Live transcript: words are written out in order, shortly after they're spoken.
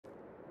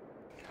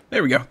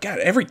There we go. God,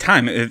 every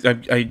time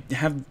I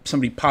have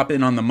somebody pop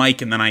in on the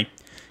mic and then I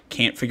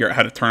can't figure out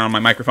how to turn on my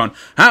microphone.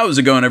 How's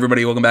it going,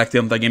 everybody? Welcome back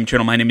to the Gaming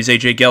Channel. My name is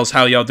AJ Gales.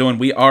 How y'all doing?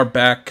 We are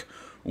back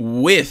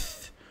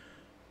with...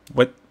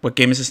 What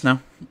game is this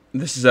now?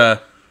 This is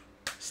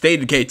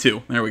State of Decay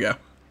 2. There we go.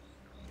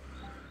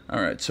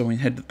 Alright, so we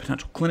head to the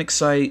potential clinic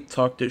site,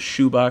 talk to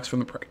Shoebox from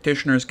the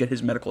practitioners, get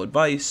his medical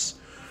advice.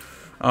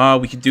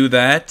 We could do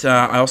that.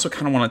 I also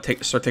kind of want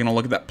to start taking a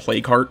look at that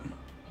plague heart.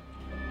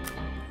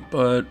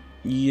 But...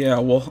 yeah,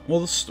 we'll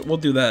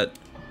do that.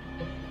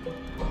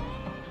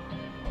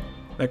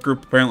 That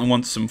group apparently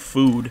wants some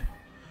food.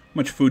 How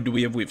much food do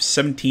we have? We have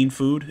 17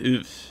 food.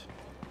 Oof.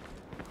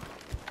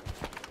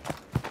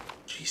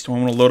 Jeez, do I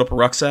want to load up a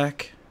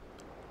rucksack?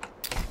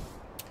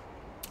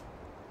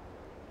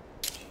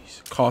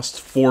 Jeez, costs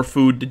 4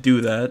 food to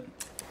do that.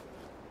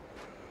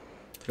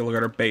 Take a look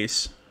at our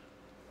base.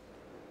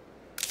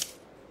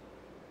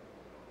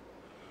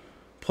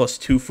 Plus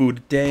 2 food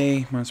a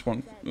day. Minus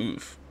 1.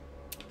 Oof.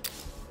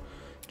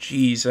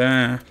 Jeez,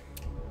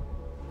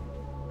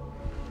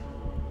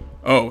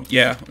 oh,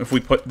 yeah, if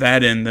we put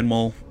that in, then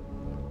we'll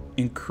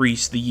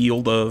increase the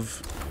yield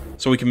of...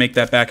 so we can make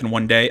that back in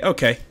 1 day.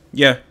 Okay,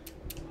 yeah.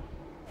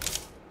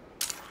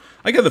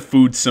 I got the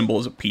food symbol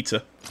as a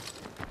pizza.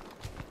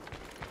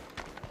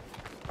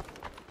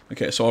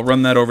 Okay, so I'll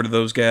run that over to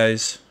those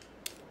guys.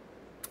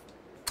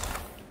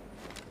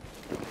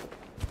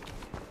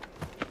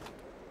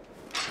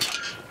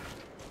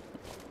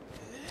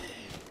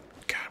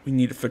 We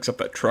need to fix up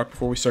that truck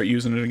before we start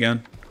using it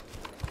again.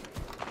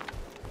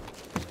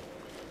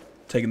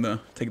 Taking the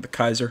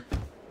Kaiser.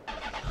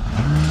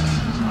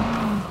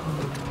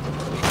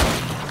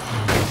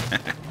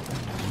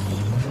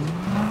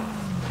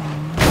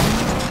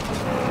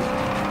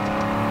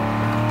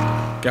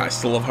 God, I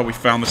still love how we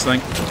found this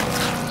thing.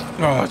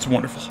 Oh, it's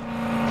wonderful.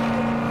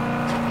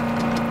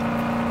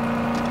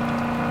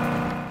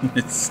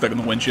 It's stuck in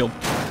the windshield.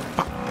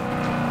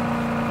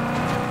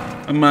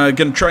 I'm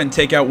gonna try and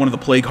take out one of the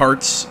plague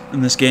hearts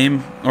in this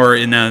game, or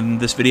in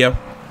this video.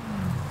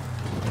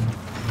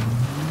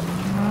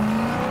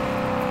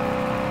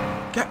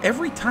 God,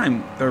 every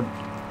time they're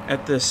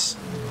at this...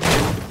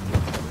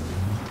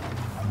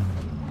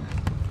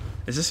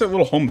 is this a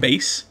little home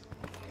base?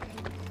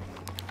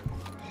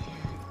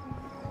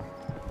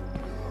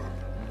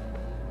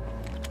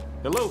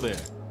 Hello there.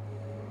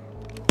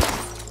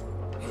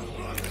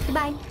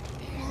 Goodbye.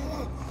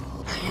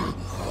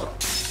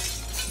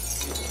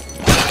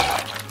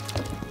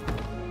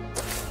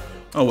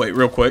 Oh wait,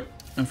 real quick.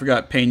 I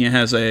forgot Pena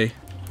has a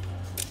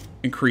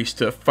increased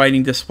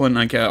fighting discipline.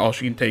 All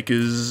she can take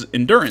is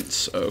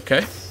endurance.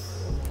 Okay.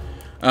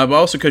 But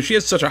also because she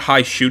has such a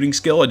high shooting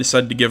skill, I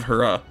decided to give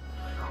her a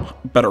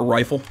better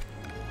rifle.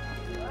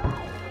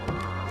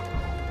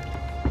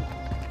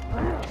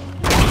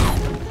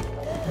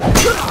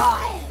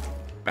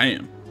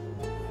 Bam.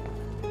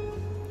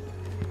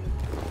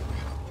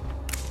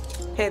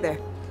 Hey there.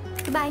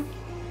 Goodbye.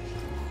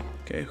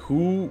 Okay,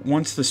 who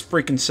wants this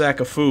freaking sack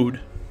of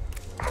food?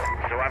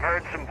 So I've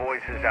heard some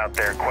voices out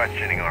there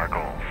questioning our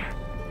goals.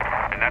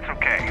 And that's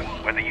okay,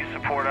 whether you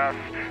support us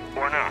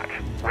or not.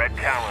 Red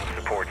Talon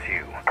supports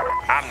you.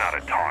 I'm not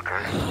a talker.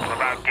 I'm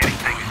about getting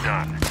things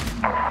done.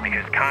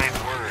 Because kind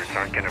words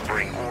aren't gonna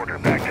bring order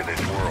back to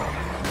this world.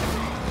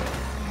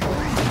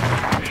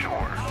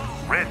 Sure,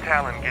 Red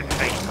Talon gets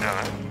things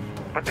done,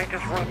 but they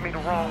just rub me the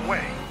wrong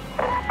way.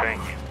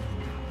 Thank you.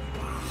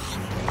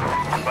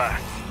 Bye.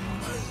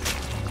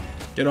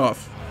 Get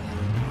off.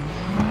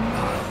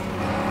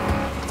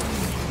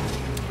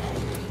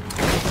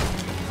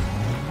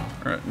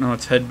 Alright, now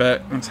let's head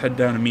back. Let's head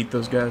down and meet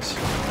those guys.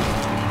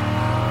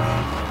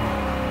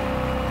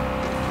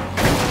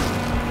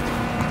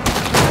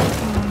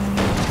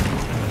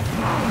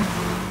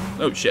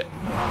 Oh, shit.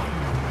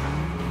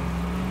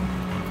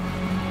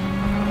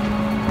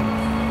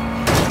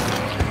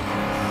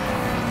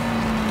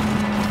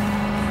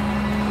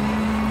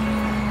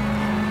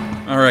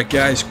 Alright,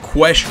 guys.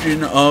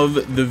 Question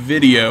of the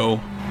video.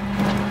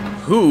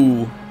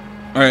 Who...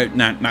 alright,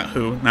 not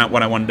who. Not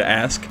what I wanted to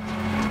ask.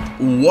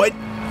 What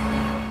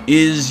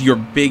is your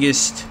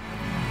biggest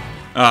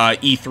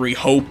E3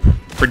 hope,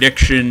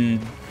 prediction,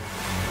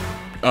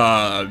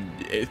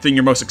 thing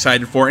you're most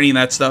excited for? Any of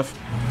that stuff?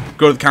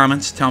 Go to the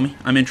comments. Tell me.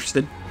 I'm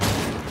interested.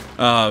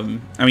 I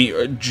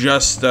mean,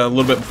 just a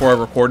little bit before I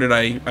recorded,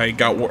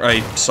 I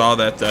saw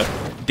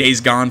that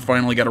Days Gone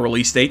finally got a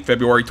release date,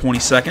 February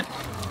 22nd.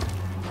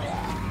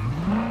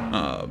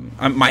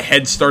 My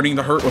head's starting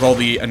to hurt with all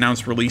the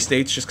announced release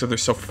dates just because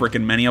there's so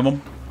freaking many of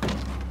them.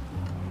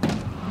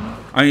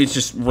 I mean, it's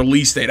just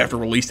release date after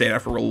release date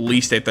after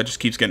release date that just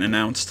keeps getting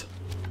announced.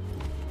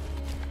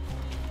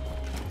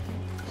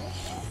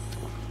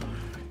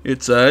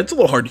 It's a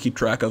little hard to keep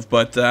track of,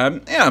 but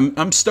yeah,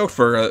 I'm stoked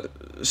for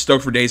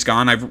Days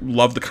Gone. I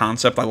love the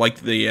concept. I like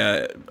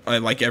I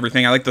like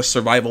everything. I like the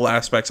survival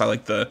aspects. I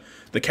like the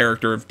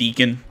character of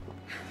Deacon.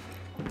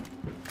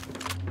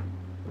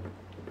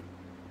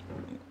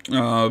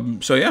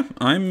 So yeah,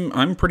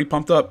 I'm pretty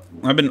pumped up.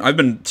 I've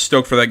been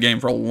stoked for that game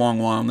for a long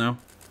while now.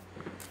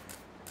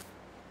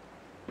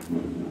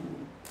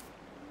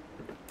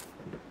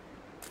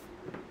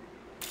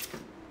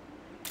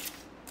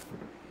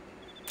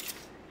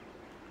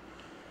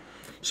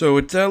 So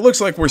it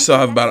looks like we still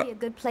have about a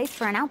good place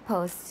for an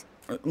outpost.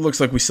 looks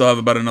like we still have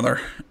about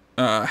another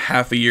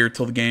half a year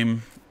till the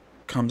game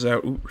comes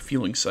out. Ooh,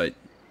 refueling site.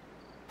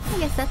 I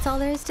guess that's all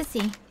there is to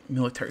see.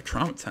 Military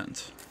trauma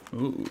tent.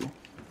 Ooh.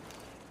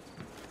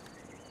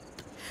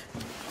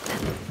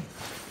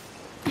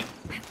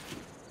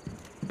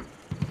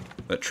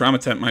 That trauma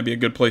tent might be a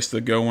good place to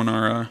go when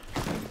our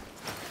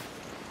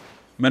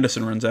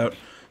medicine runs out.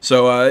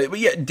 So, but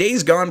yeah,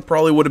 Days Gone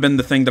probably would have been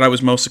the thing that I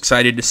was most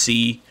excited to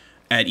see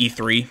at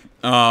E3.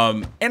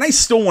 And I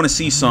still want to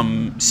see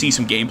some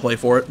gameplay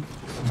for it.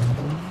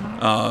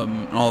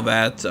 All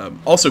that.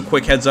 Also,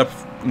 quick heads up,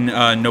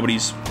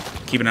 nobody's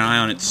keeping an eye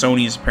on it.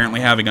 Sony's apparently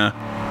having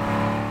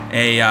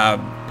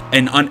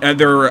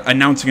they're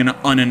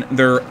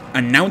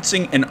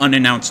announcing an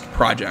unannounced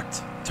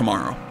project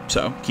tomorrow.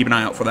 So keep an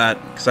eye out for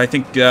that, because I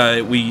think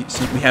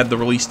since we had the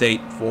release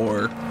date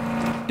for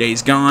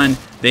Days Gone,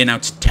 they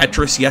announced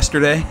Tetris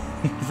yesterday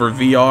for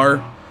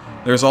VR.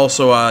 There's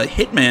also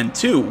Hitman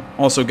 2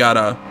 also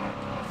got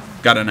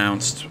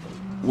announced,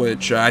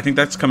 which I think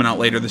that's coming out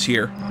later this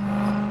year.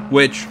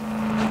 Which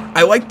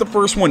I like the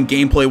first one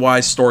gameplay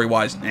wise, story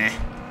wise.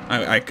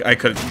 I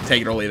could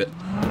take it or leave it.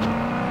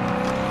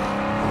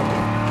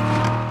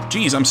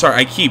 Jeez, I'm sorry.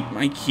 I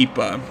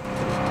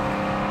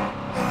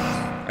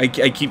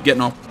keep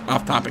getting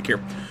off topic here.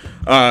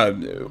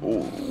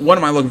 What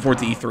am I looking forward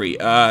to E3?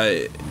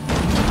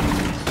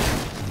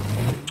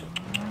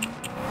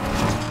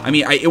 I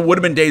mean, it would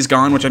have been Days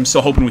Gone, which I'm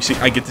still hoping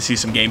I get to see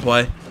some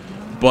gameplay.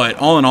 But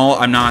all in all,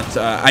 I'm not.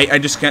 I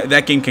just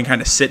that game can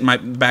kind of sit in my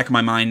back of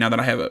my mind now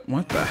that I have it.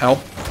 What the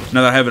hell?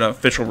 Now that I have an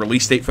official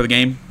release date for the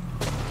game.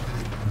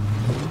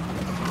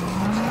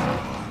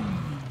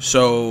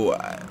 So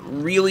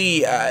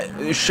really,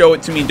 show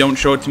it to me, don't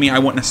show it to me. I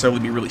won't necessarily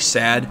be really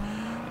sad.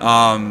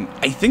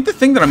 I think the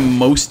thing that I'm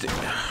most...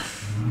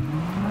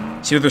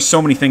 See, there's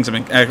so many things I'm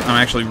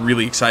actually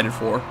really excited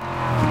for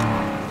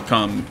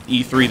come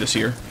E3 this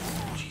year.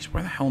 Jeez,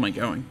 where the hell am I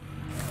going?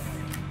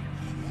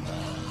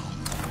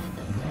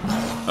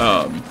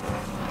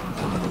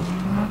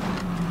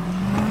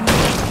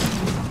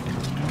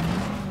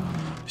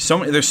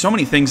 There's so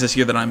many things this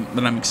year that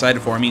I'm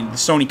excited for. I mean, the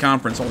Sony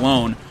conference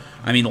alone.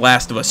 I mean,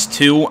 Last of Us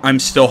 2. I'm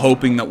still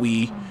hoping that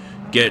we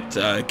get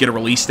a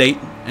release date.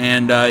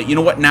 And you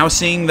know what? Now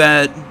seeing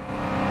that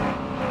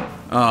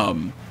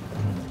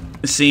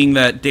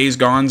Days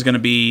Gone's going to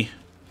be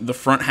the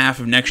front half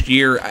of next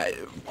year,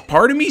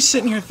 part of me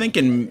sitting here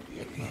thinking,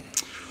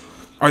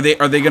 are they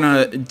going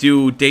to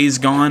do Days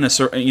Gone?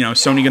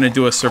 Sony going to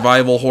do a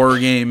survival horror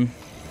game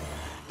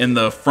in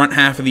the front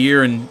half of the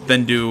year and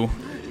then do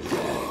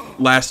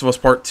Last of Us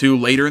Part 2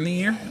 later in the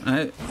year?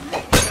 I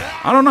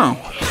don't know.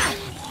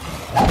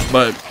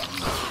 But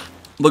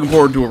looking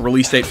forward to a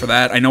release date for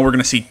that. I know we're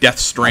going to see Death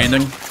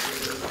Stranding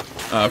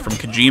from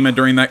Kojima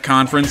during that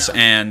conference,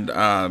 and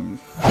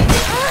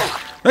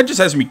that just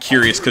has me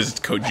curious because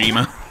it's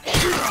Kojima.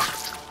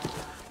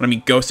 But I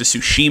mean, Ghost of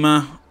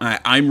Tsushima,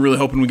 I'm really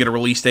hoping we get a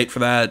release date for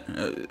that.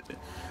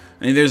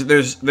 I mean,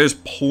 there's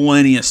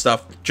plenty of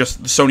stuff.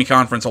 Just the Sony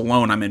conference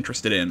alone, I'm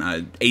interested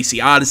in. AC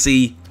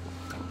Odyssey.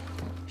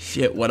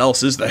 Shit, what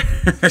else is there?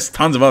 There's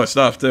tons of other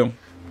stuff too.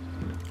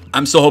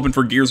 I'm still hoping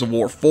for Gears of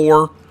War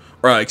 4,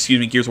 or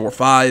Gears of War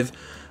 5.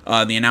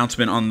 The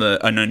announcement on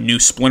a new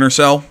Splinter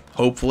Cell,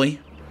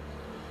 hopefully.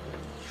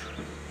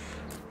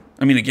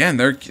 I mean, again,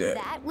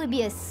 that would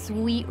be a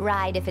sweet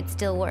ride if it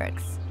still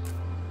works.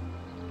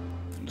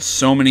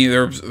 So many.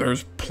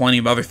 There's plenty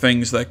of other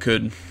things that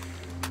could.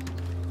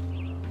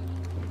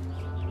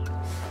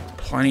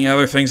 Plenty of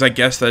other things, I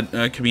guess, that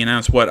could be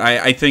announced. What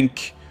I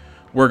think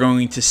we're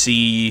going to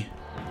see.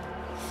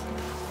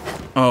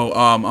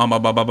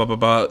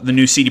 The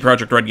new CD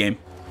Projekt Red game.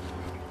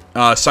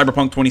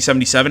 Cyberpunk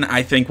 2077,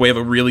 I think we have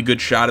a really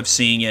good shot of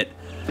seeing it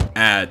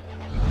at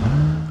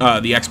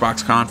the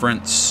Xbox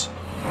conference.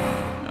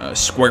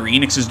 Square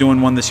Enix is doing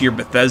one this year,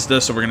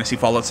 Bethesda, so we're going to see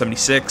Fallout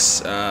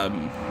 76.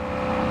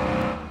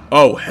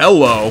 Oh,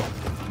 hello.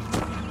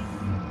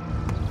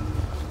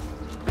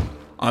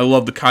 I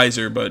love the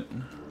Kaiser, but...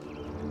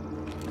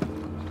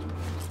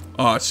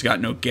 Oh, it's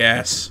got no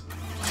gas.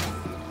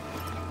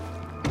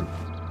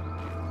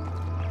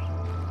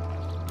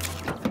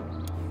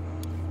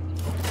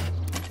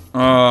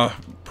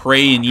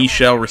 Pray and ye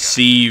shall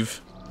receive.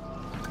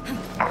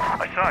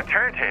 I saw a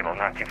turntable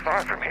not too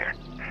far from here.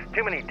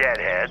 Too many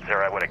deadheads,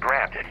 or I would have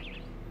grabbed it.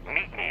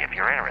 Meet me if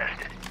you're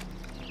interested.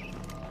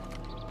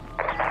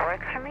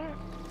 Works for me.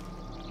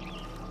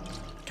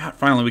 God,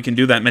 finally we can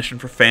do that mission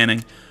for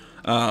Fanning.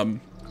 But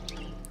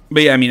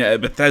yeah, I mean,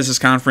 Bethesda's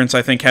conference,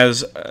 I think,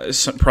 has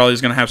probably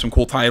is going to have some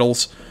cool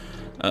titles.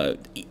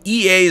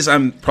 EA's,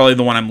 I'm probably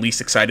the one I'm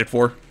least excited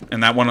for,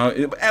 and that one,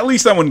 at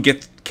least that one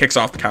kicks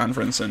off the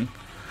conference. And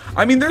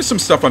I mean, there's some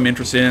stuff I'm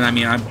interested in. I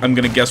mean, I'm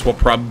going to guess we'll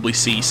probably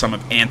see some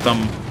of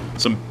Anthem,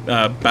 some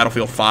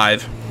Battlefield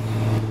 5.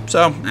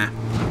 So,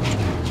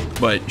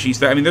 But,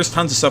 geez, I mean, there's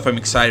tons of stuff I'm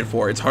excited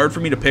for. It's hard for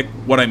me to pick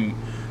what I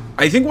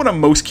think what I'm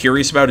most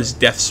curious about is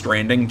Death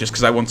Stranding, just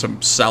because I want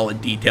some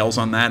solid details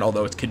on that,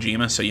 although it's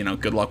Kojima, so, you know,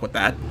 good luck with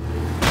that.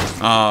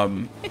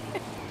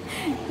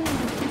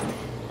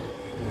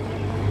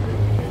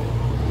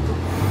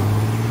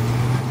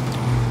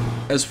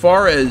 As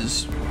far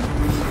as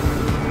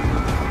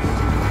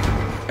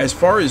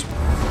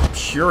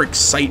pure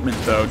excitement,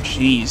 though,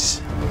 jeez,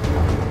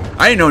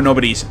 I know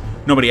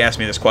nobody asked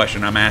me this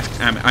question. I'm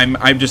kind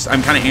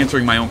of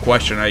answering my own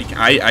question.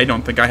 I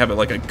don't think I have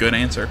like a good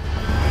answer.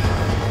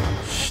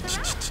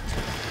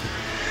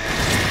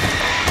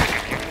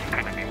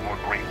 Couldn't be more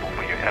grateful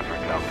for your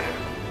efforts out there.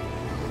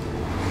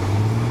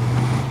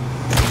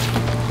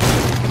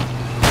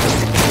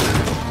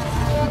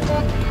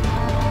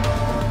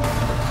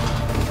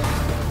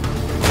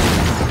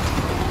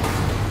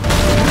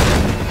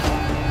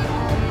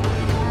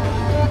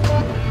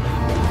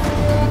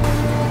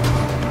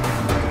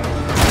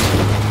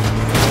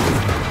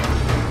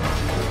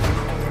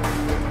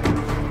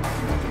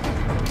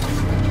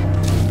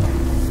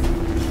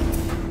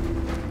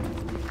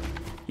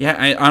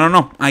 Yeah, I don't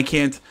know. I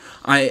can't.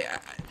 I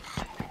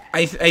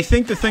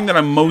think the thing that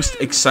I'm most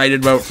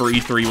excited about for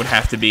E3 would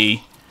have to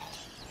be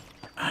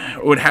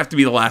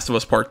The Last of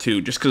Us Part 2,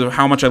 just because of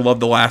how much I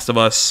love The Last of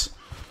Us.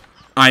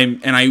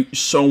 I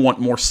so want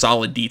more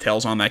solid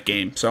details on that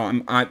game.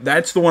 So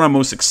that's the one I'm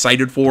most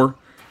excited for.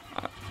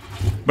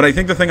 But I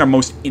think the thing I'm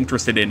most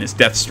interested in is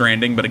Death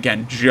Stranding. But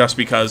again, just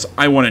because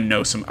I want to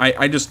know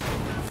I just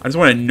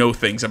want to know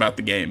things about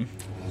the game.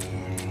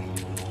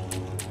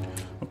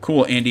 Oh,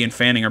 cool, Andy and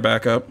Fanning are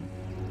back up.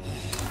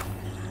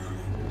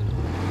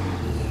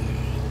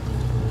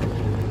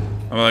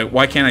 I'm like,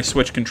 why can't I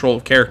switch control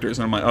of characters?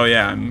 And I'm like, oh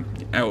yeah, I'm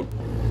out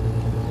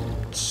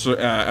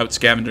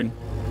scavenging.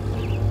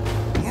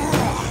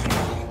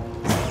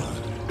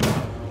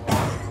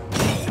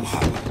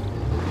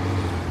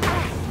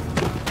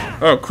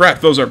 Oh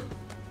crap, those are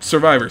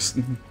survivors.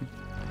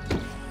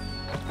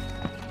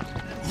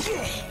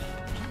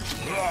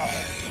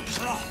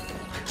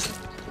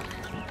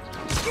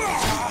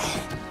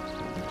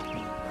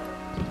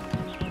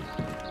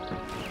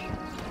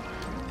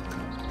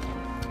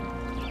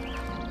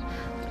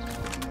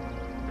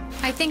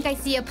 I think I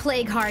see a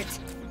plague heart.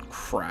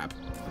 Crap.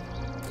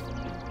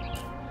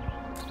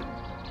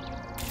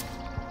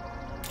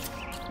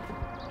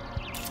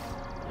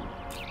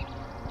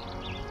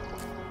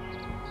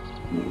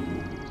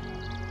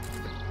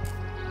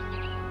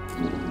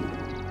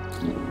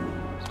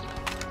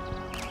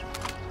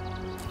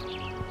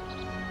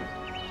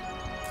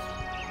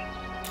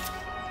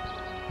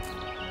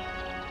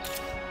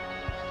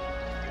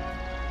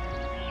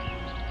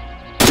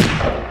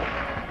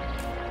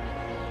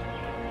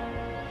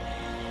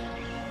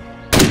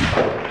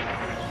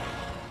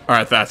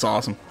 Alright, that's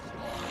awesome.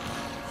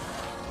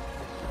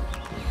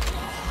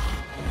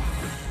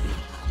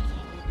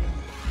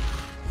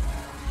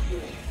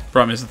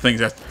 Problem is the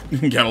things that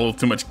got a little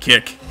too much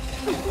kick.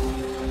 The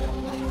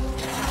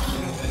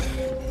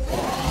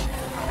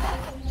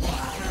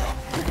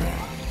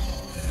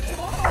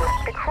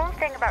cool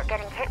thing about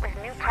getting hit with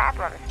new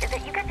problems is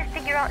that you get to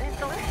figure out new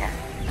solutions.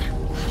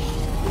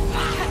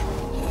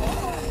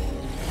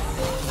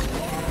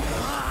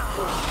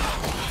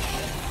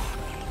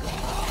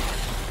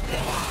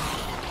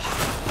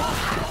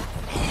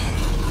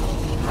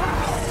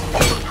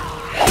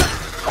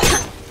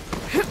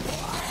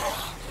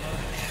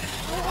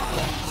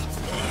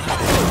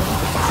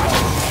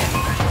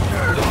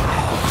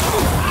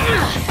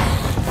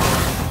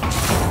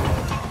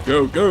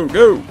 Go, go,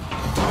 go!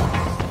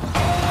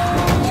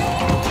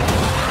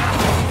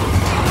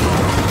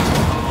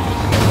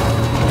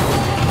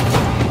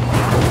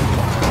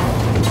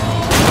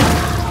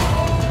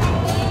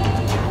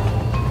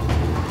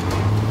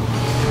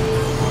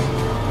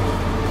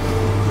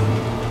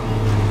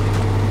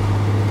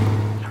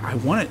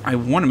 I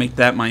want to make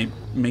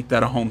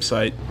that a home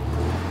site.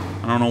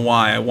 I don't know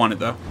why I want it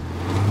though.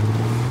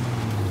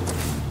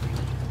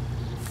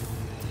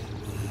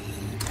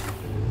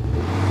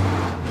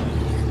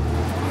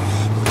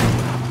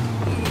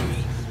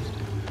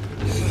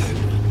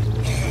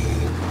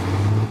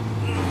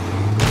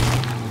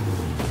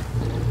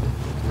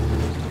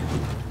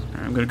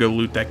 I'm gonna go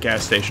loot that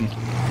gas station.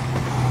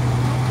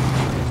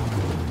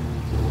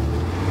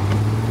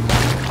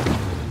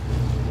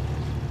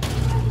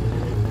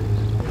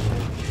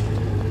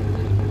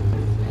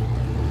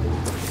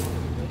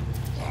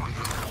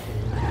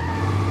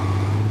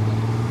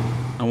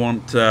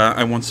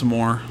 I want some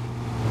more.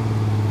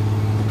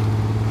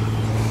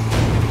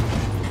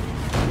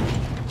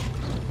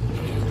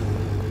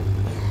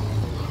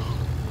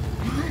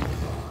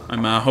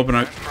 I'm hoping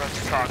I. Time for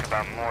us to talk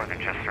about more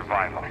than just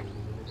survival.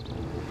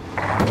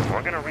 If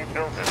we're gonna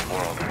rebuild this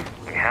world,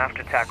 we have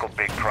to tackle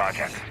big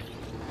projects.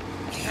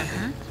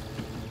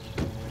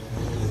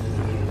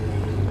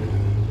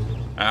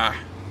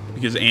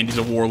 Because Andy's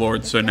a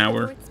warlord, so now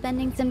we're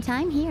Spending some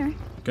time here.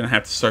 gonna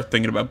have to start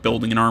thinking about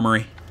building an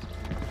armory.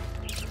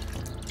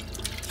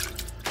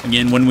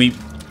 Again, when we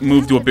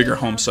move to a bigger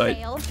home site.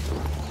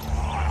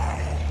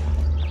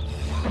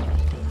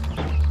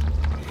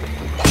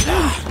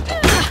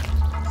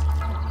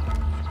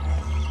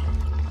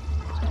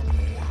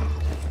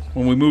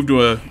 when we move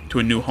to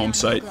a new home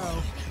site.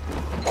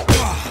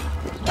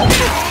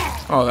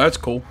 Oh, that's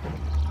cool.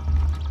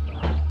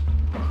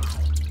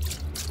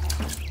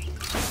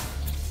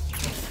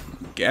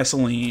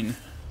 Gasoline.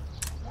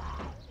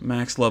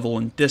 Max level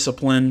in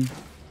discipline.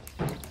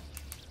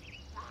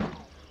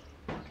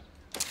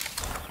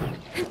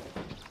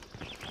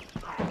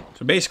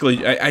 So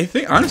basically, I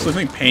honestly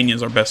think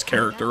Peña's our best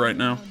character right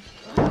now.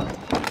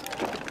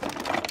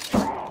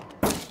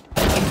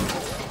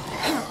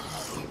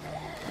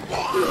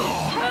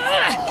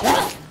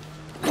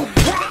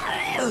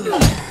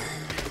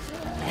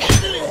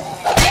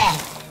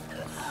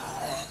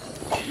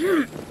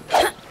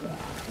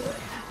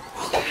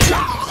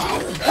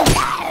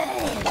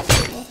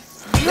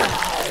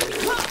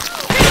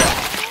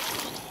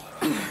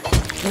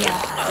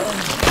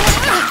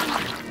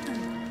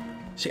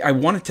 See, I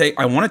want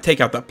to take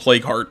out that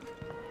plague heart,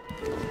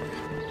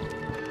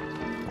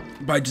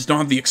 but I just don't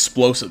have the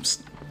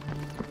explosives.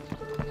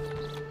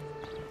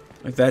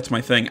 Like, that's my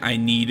thing. I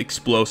need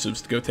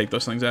explosives to go take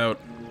those things out.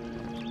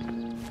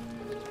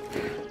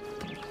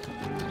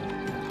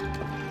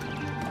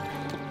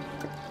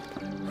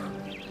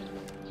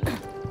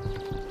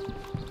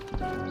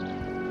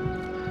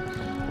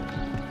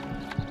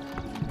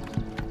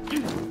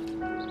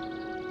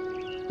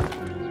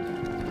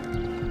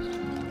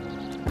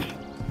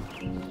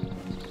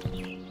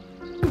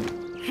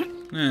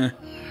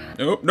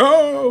 Nope,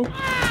 no!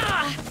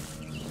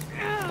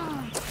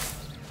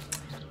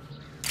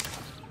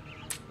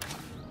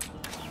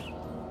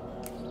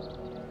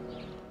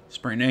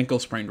 Sprained ankle,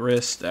 sprained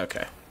wrist.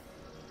 Okay.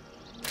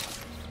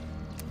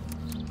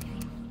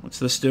 What's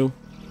this do?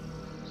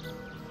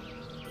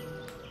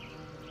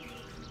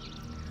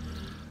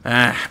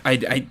 I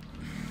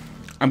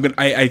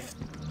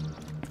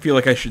feel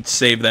like I should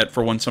save that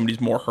for when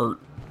somebody's more hurt.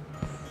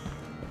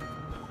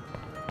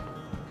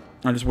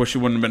 I just wish it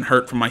wouldn't have been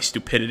hurt from my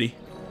stupidity.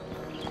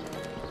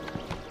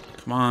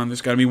 Come on,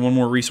 there's got to be one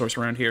more resource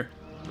around here.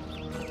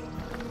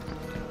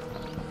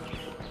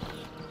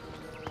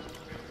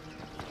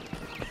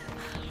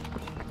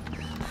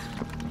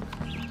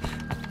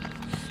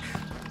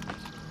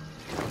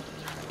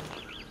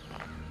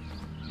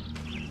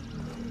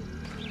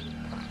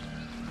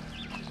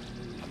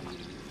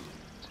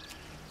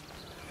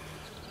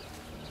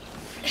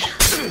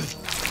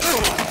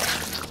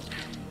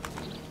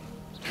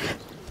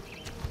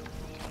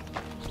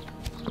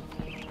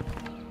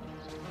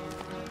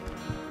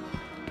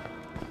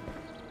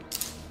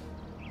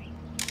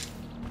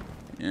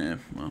 Yeah,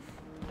 well,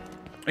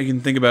 I can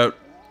think about...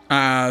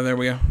 there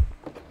we go.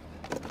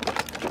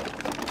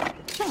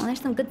 Oh,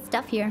 there's some good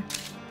stuff here.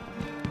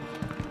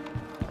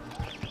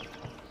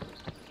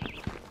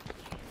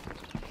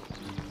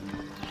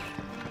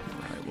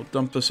 Alright, we'll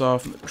dump this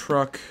off in the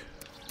truck.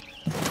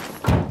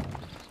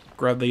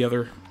 Grab the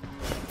other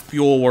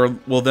fuel.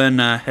 We'll then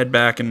head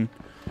back and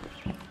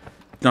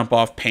dump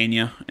off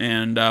Peña,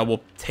 and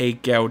we'll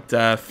take out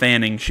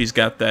Fanning. She's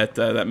got that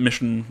that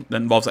mission that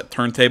involves that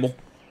turntable.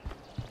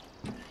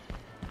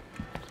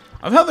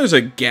 I've heard there's a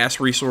gas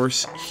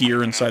resource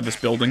here inside this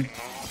building.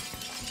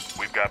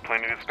 We've got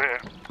plenty to spare.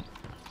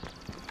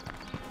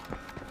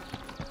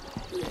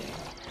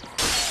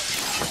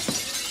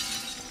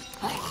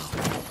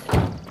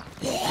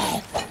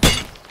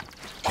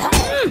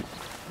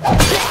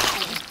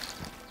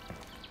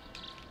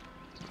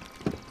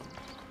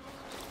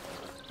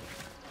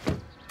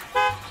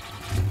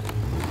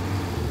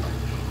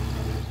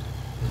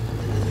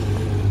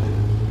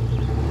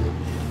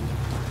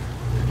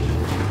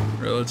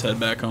 Let's head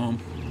back home.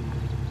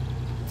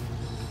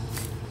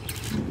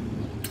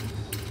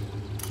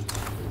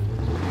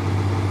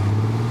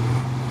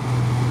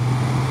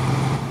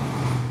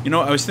 You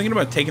know, I was thinking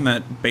about taking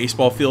that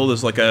baseball field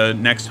as like a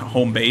next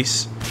home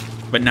base,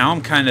 but now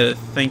I'm kind of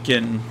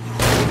thinking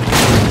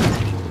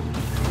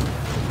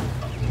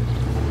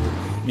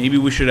maybe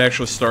we should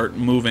actually start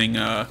moving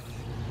up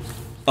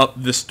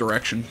this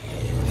direction.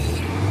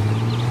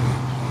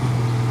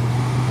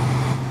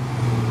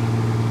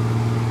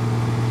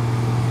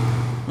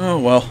 Oh,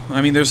 well,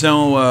 I mean, there's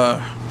no,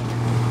 I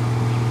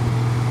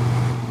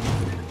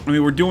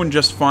mean, we're doing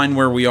just fine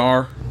where we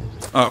are.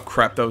 Oh,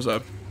 crap, that was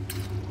an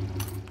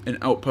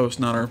outpost,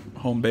 not our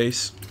home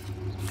base.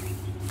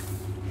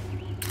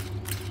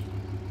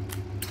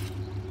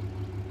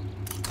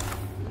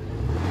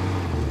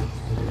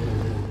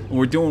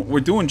 We're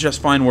doing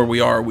just fine where we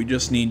are. We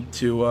just need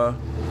to, I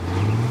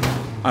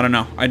don't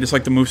know. I just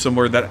like to move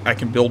somewhere that I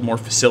can build more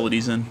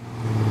facilities in.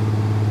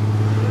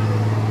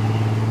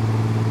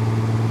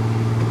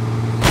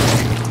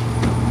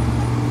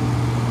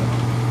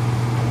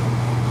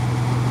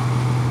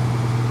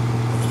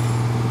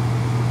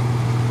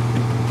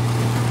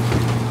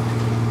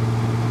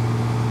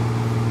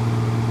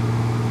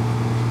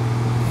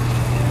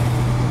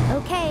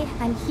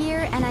 I'm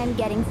here and I'm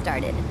getting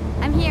started.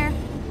 I'm here.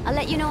 I'll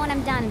let you know when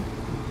I'm done.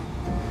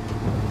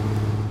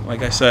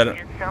 Like I said,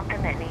 Just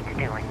something that needs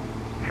doing.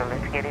 So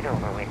let's get it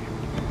over with.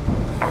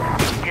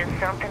 Just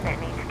something that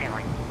needs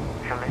doing.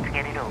 So let's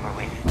get it over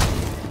with.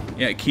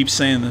 Yeah, I keep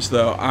saying this,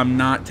 though. I'm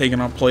not taking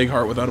on Plague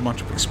Heart without a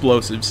bunch of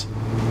explosives.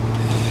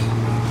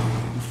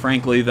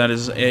 Frankly, that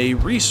is a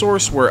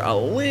resource we're a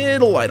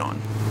little light on.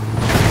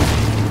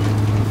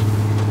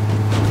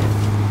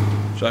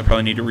 So I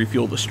probably need to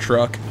refuel this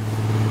truck.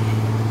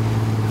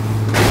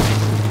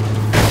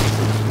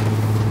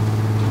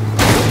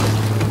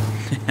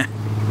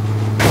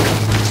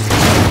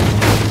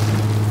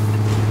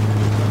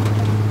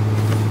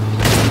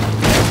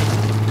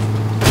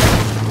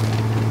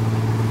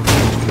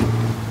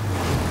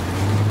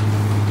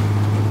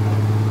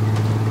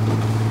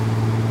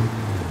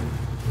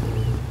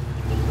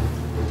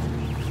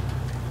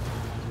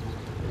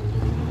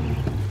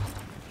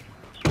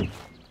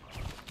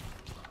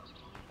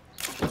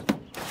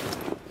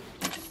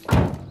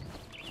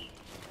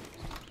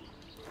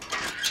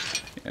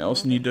 I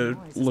also need to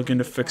look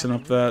into fixing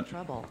up that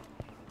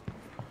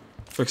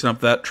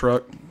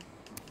truck.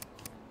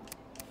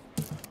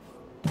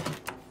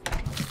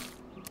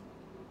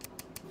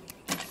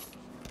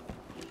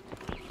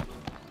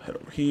 Head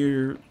over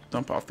here,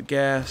 dump off the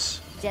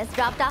gas. Just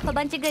dropped off a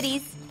bunch of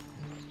goodies.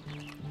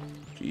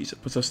 Jeez,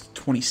 it puts us to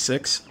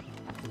 26.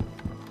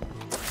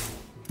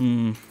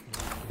 You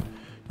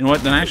know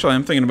what? Then actually,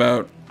 I'm thinking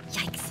about.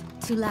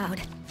 Yikes! Too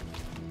loud.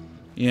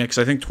 Yeah, because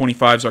I think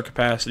 25 is our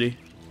capacity.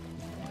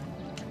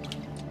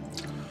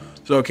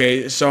 So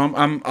okay, so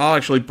I'll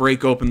actually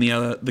break open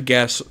the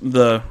gas,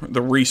 the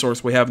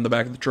resource we have in the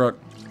back of the truck.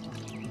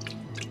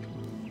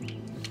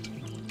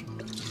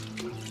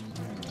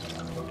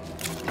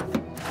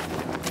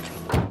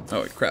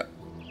 Oh wait, crap!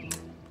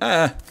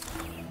 Ah,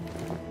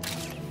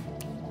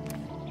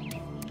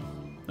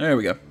 there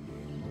we go.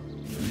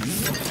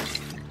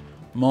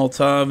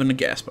 Molotov and a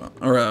gas bomb,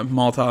 or a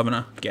Molotov and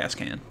a gas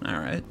can. All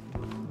right.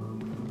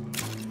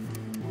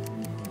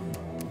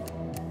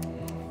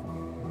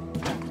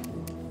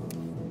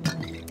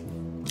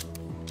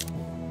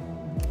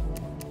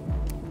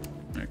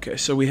 Okay,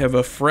 so we have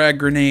a frag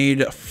grenade,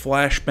 a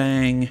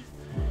flashbang,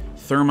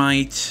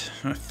 thermite,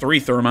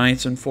 3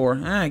 thermites, and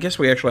 4. I guess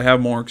we actually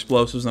have more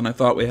explosives than I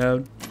thought we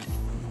had.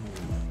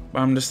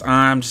 But I'm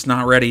just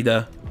not ready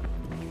to.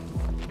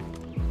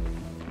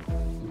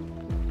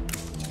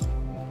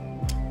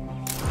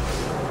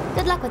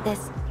 Good luck with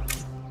this.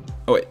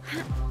 Oh wait.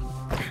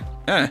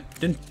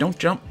 Don't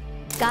jump.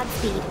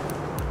 Godspeed.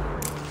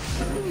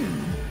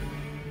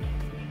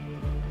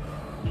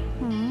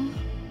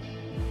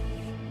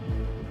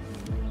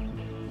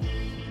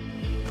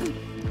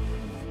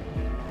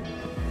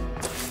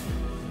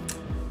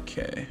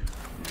 Okay.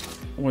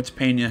 What's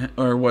Pena,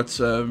 or what's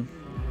why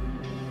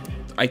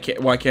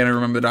can't I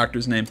remember the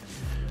doctor's name?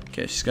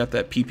 Okay, she's got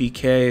that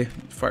PPK,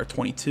 fire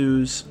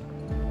 22s.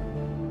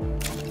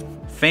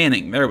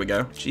 Fanning, there we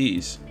go.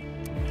 Jeez.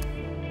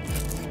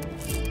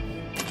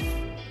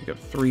 Pick up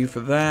 3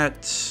 for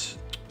that.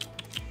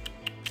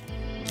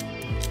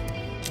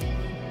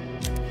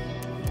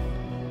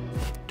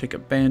 Take a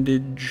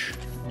bandage.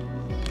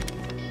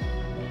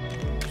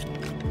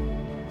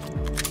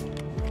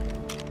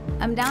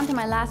 I'm down to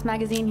my last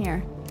magazine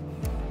here.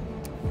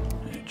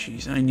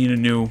 Jeez, I need a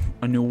new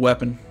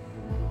weapon.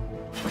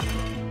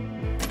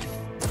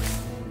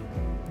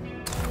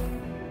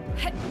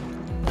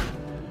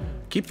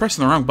 Keep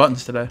pressing the wrong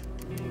buttons today.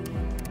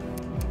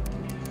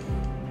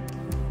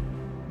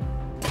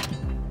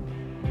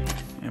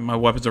 And my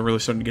weapons are really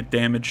starting to get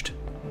damaged.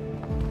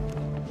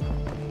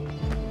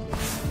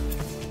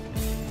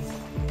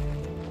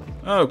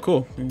 Oh,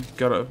 cool.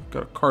 Got a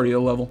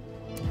cardio level.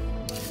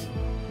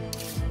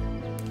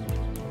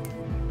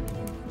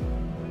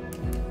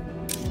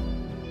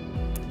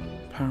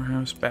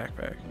 Powerhouse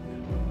backpack.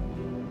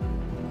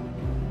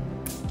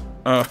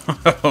 Oh,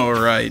 all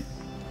right.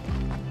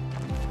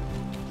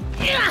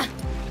 Yeah.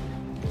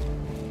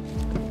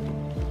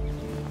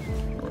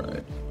 All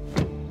right.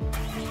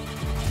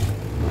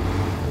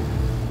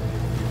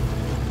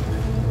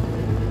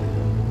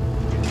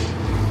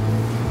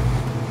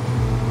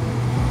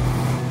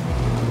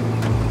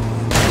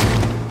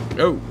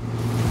 Oh.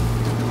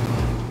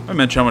 I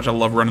mentioned how much I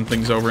love running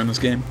things over in this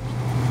game.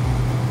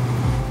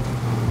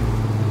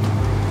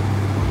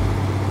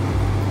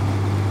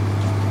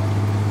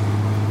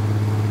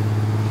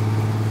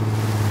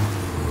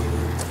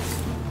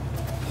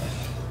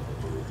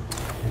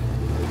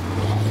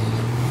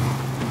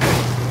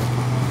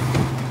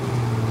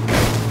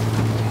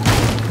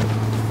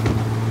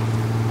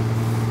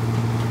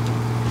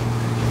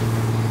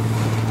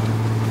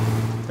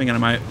 Thinking I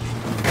might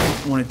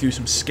want to do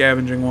some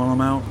scavenging while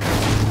I'm out.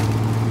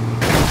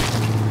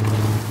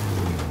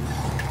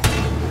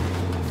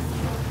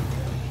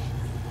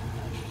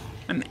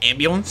 An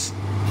ambulance? Do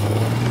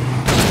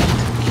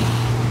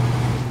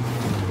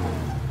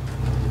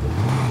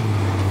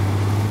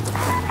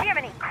you have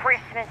any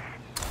Christmas?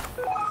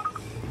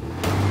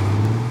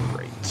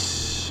 Great.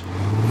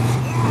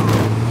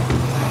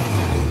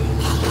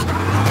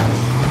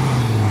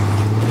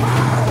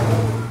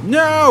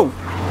 No!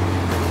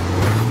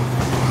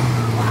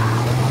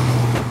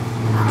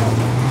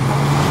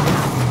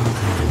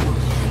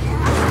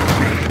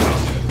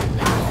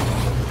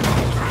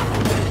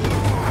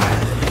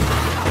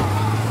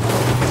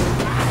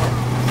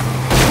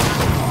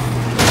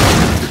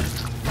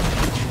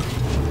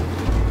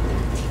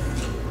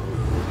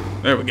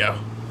 There we go.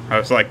 I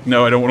was like,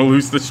 no, I don't want to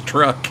lose this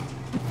truck.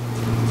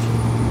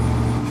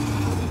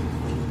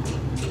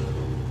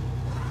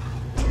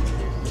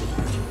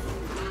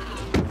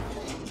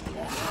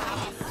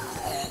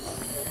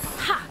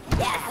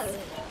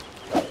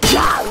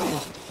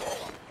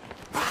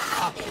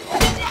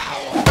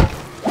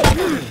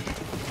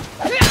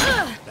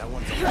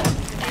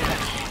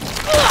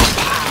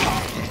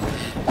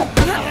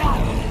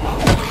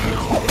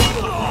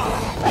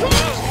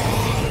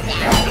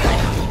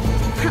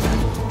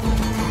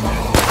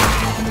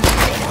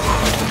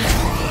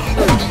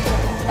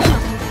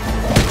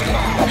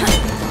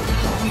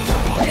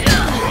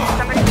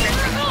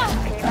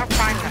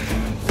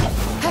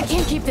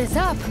 Keep this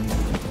up.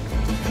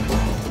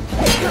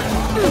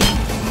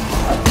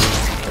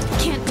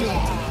 Can't do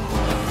it.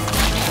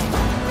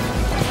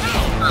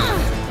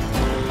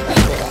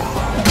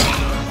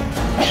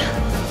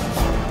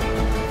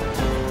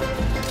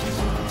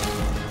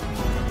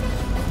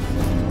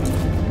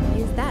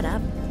 Use that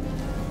up.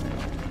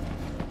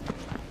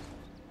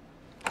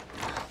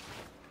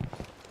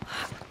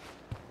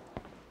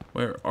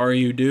 Where are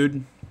you,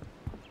 dude?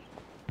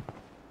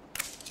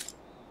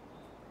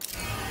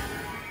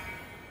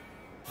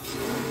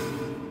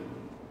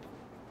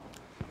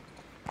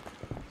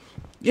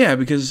 Yeah,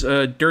 because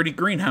Dirty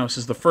Greenhouse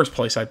is the first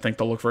place I'd think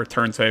to look for a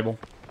turntable.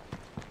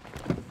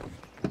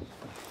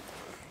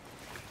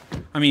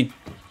 I mean,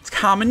 it's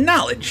common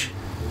knowledge.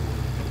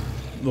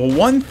 The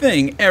one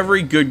thing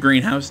every good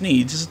greenhouse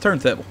needs is a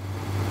turntable.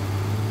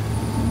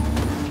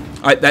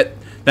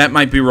 That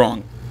might be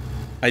wrong.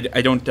 I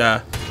don't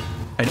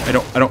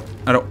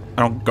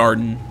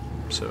garden,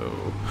 so.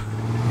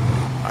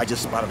 I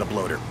just spotted a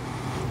bloater.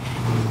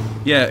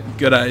 Yeah,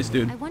 good eyes,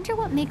 dude. I wonder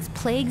what makes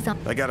plagues on.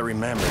 I gotta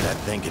remember that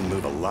thing can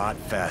move a lot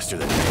faster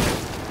than me.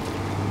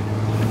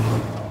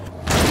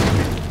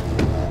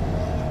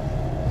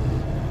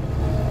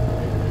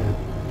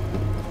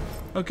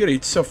 Oh, goody,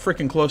 it's so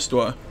freaking close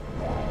to a...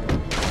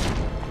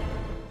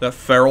 That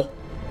feral.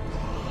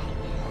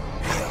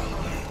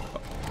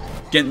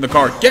 Get in the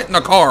car. Get in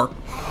the car!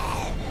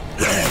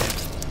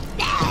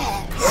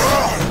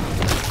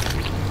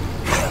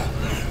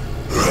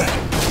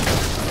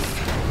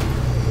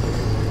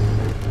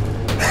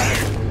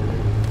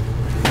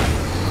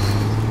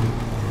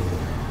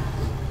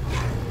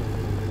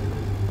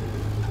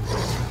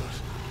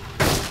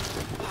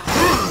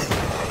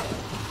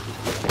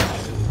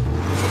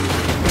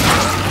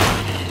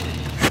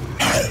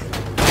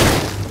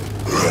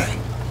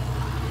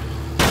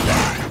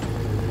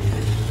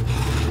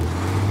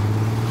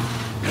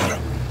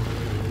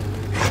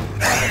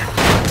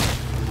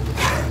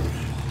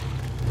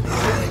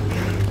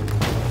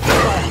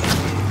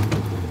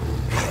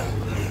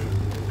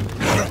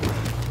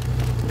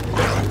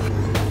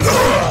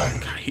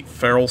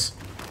 Ferals.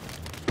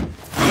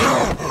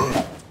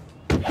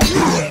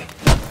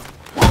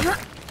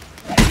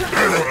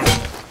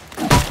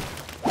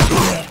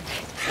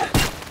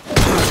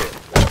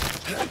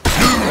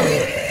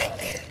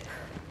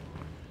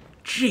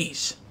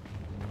 Jeez.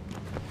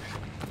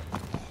 I'm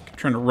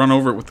trying to run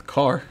over it with the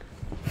car.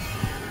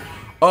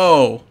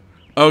 Oh,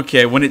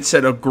 okay. When it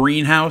said a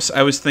greenhouse,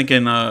 I was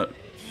thinking not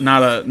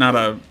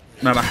a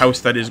house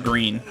that is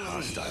green.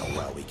 Hostile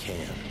while we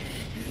can.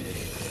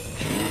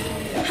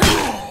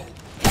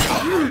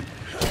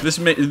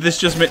 This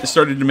just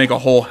started to make a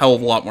whole hell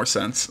of a lot more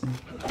sense.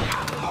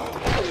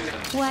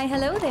 Why,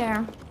 hello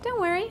there. Don't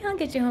worry, I'll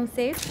get you home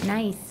safe.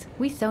 Nice.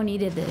 We so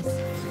needed this.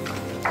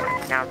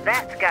 Now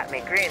that's got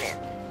me grinning.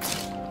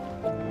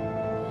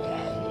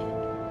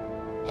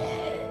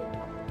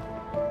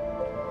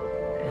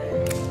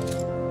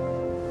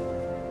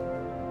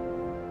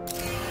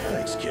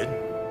 Thanks, kid.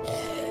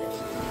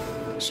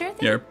 Sure thing.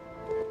 Yeah.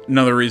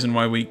 Another reason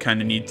why we kind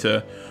of need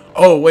to...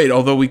 Oh, wait,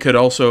 although we could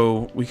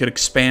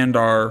expand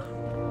our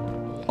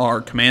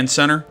command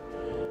center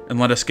and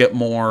let us get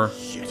more...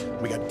 Shit,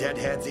 we got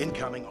deadheads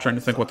incoming. Trying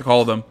to think what to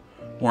call them.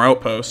 More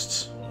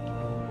outposts.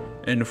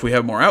 And if we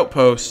have more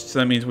outposts,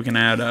 that means we can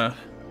add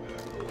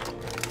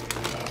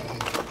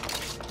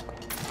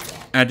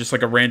just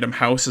like a random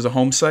house as a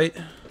home site.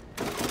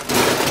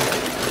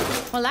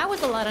 Well, that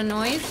was a lot of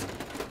noise.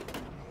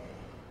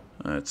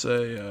 That's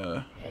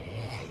a,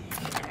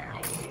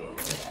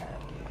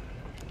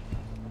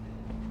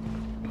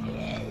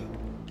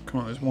 Come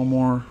on, there's one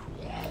more.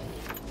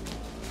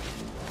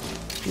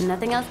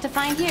 Nothing else to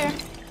find here.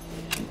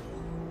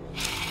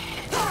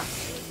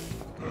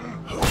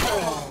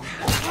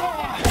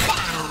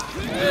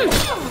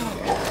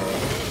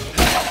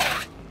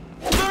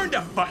 Learn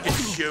to fucking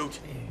shoot.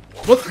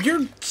 What?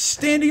 You're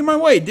standing in my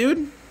way,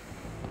 dude.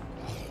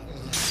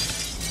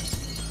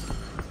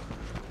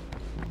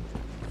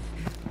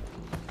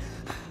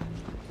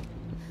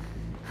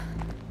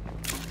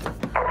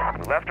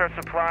 We left our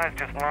supplies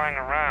just lying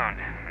around,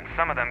 and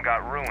some of them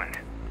got ruined.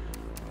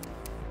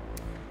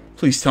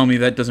 Please tell me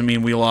that doesn't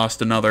mean we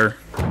lost another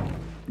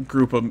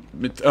group of...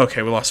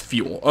 Okay, we lost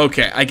fuel.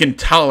 Okay, I can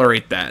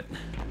tolerate that.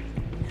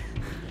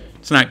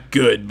 It's not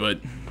good, but...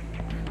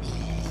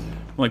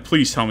 Like,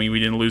 please tell me we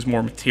didn't lose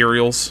more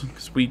materials,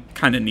 because we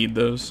kind of need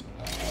those.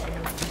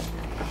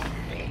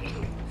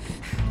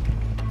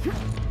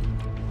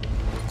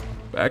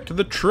 Back to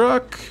the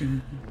truck.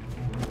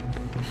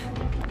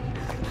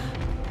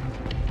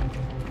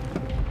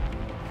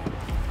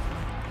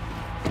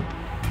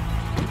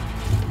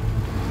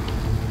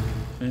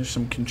 There's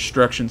some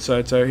construction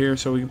sites out here,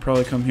 so we can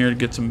probably come here to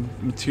get some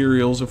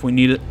materials if we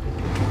need it.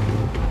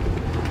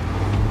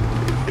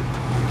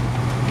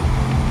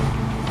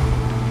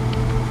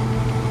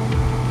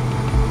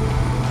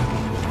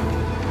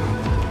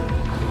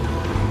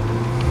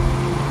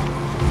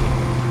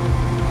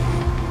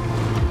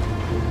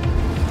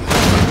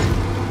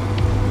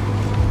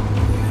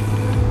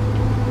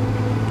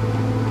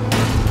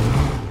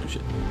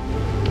 Shit.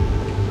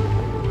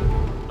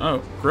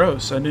 Oh,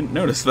 gross. I didn't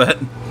notice that.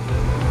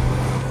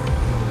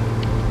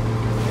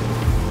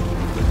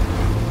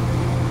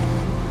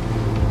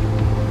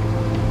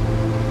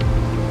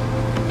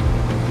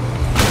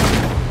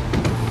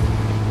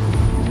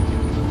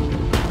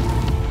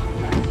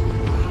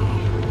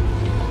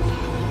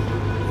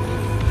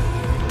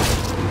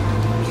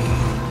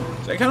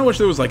 I kind of wish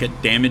there was like a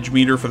damage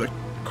meter for the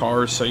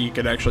cars so you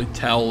could actually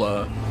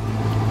tell,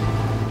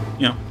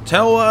 you know,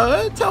 tell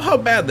how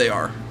bad they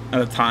are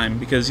at a time,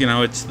 because, you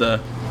know, it's the,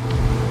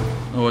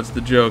 oh, what's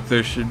the joke?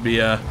 There should be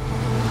a,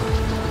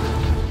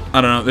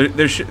 I don't know,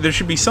 there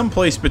should be some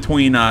place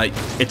between,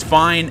 it's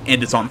fine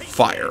and it's on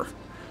fire.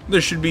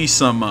 There should be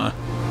some,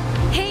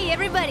 Hey,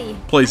 everybody!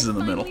 places in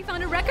the middle. We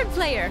found a record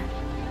player,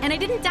 and I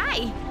didn't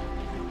die.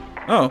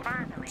 Oh.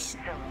 Finally,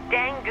 some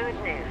dang good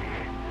news.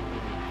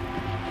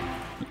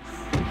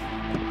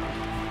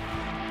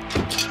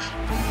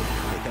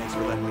 Hey, thanks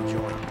for letting me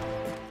join.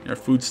 Our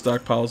food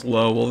stockpile's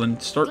low. Well, then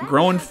start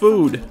growing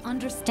food.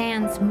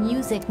 Understands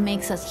music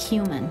makes us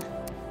human.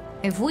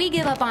 If we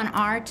give up on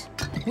art,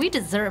 we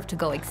deserve to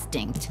go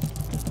extinct.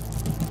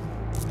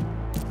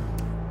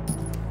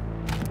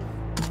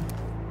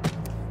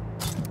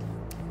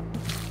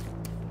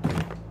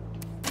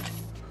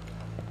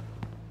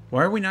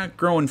 Why are we not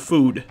growing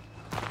food?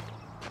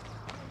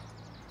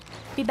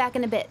 Be back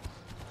in a bit.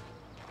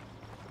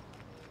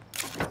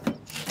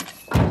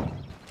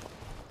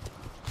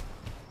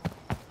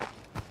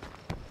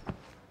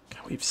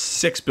 We have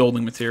 6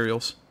 building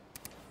materials.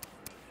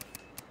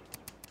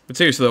 But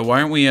seriously though,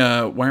 why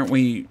aren't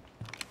we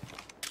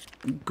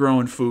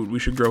growing food? We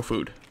should grow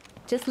food.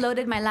 Just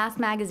loaded my last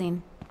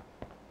magazine.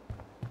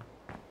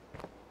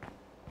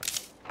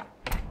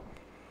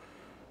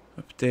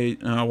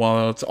 Update.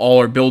 Well, it's all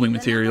our building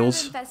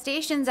materials. The number of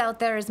infestations out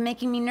there is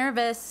making me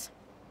nervous.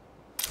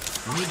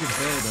 We need to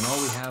build, and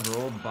all we have are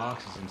old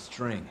boxes and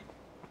string.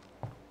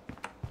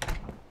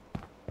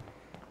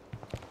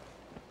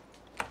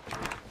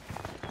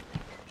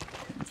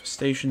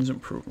 Infestations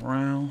improve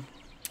morale.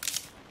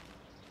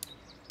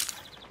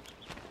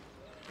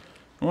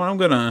 Well, I'm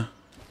gonna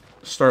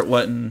start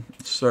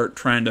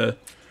trying to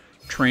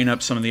train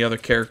up some of the other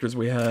characters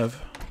we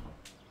have.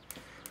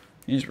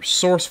 He's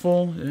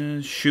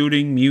resourceful,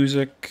 shooting,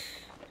 music.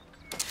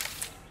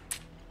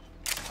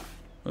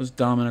 How's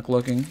Dominic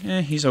looking?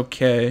 He's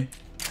okay.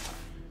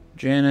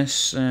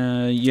 Janice,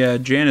 yeah,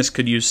 Janice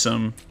could use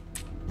some.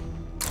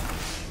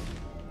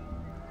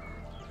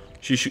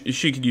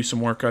 She could use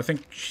some work. I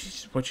think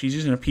she's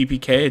using a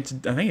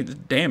PPK. I think it's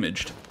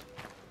damaged.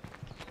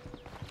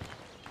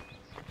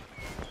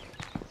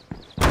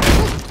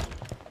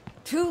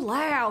 Too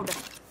loud.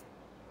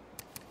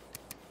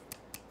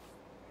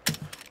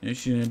 Yeah,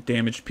 she's using a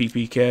damaged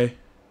PPK.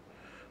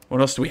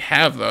 What else do we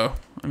have though?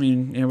 I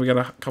mean, yeah, we got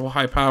a couple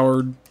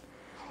high-powered.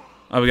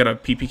 We got a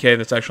PPK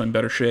that's actually in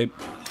better shape.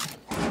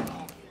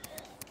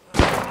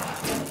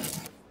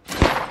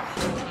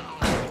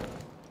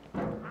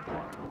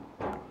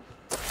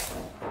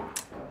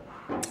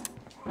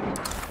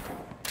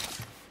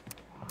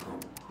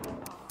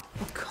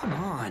 Come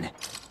on.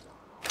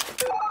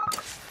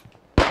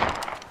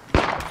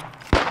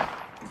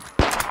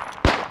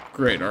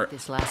 Great, our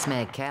This last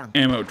mag count.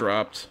 ammo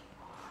dropped.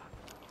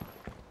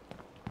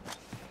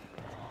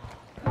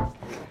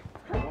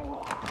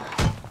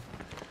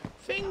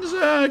 Things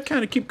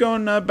kind of keep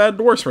going bad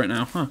to worse right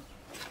now, huh?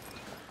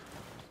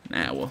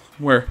 Nah, well,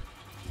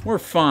 we're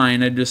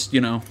fine. I just,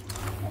 you know,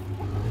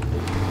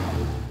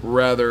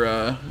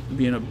 rather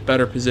be in a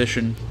better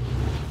position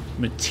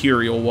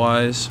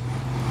material-wise.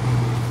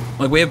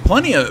 Like, we have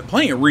plenty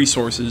of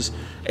resources.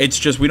 It's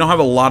just we don't have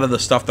a lot of the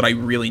stuff that I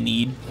really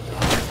need.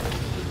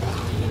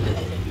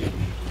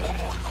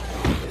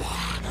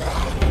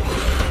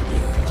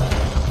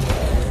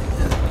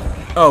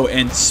 Oh,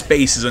 and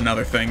space is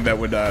another thing that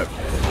would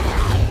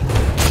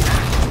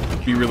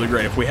be really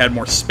great if we had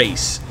more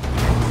space.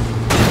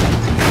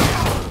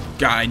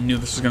 God, I knew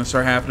this was going to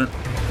start happening.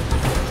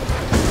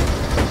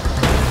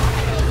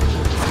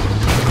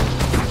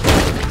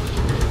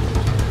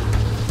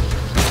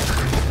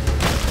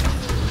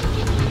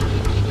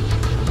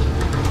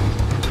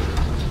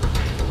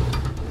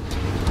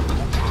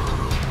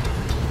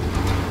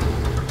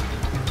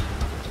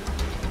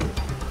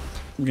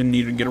 I'm going to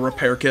need to get a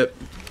repair kit.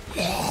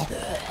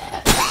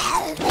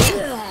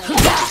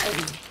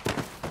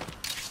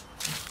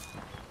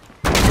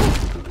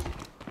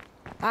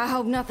 I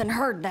hope nothing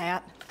heard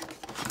that.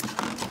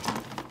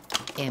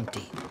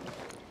 Empty.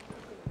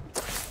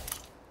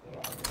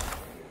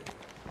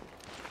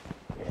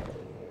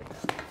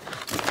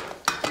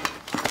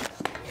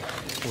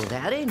 Well,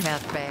 that ain't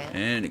half bad.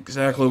 And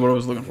exactly what I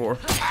was looking for.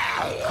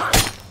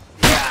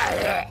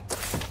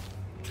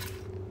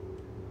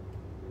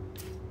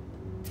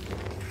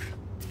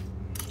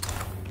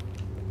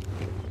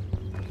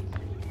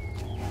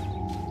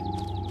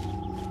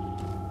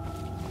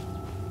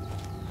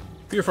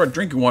 Purified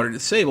drinking water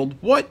disabled.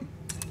 What?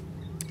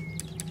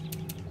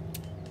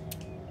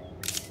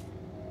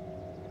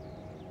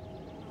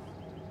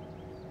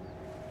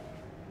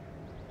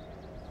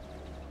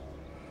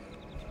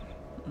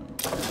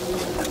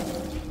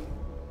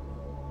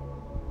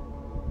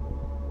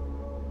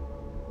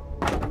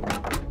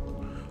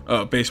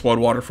 Oh, base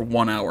water for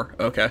 1 hour.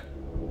 Okay.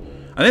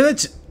 I think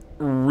that's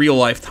real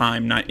life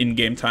time, not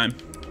in-game time.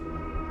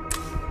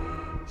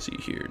 Let's see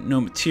here. No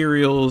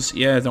materials.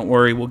 Yeah, don't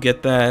worry. We'll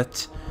get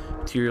that.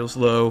 Materials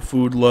low.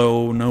 Food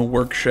low. No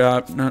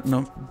workshop. Not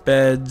enough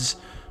beds.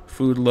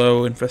 Food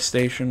low.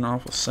 Infestation.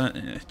 Awful scent.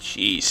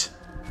 Jeez.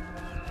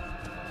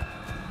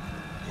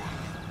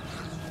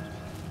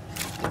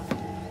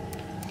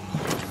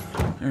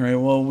 Alright,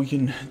 well, we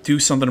can do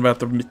something about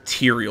the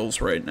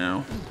materials right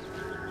now.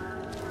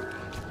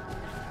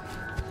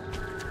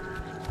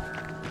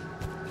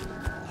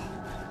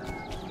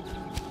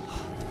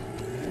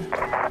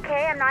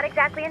 Okay, I'm not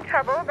exactly in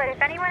trouble, but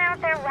if anyone out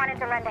there wanted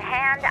to lend a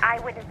hand, I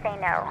wouldn't say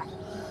no.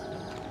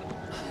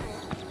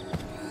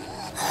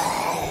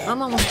 I'm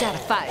almost out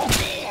of fight.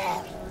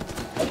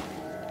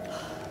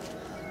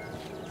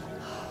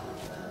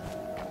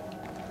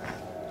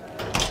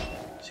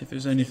 See if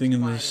there's anything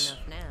in this...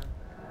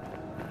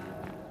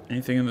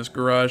 Anything in this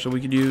garage that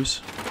we could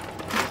use?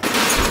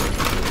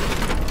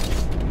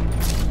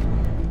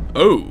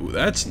 Oh,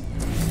 that's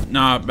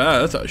not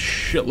bad. That's a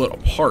shitload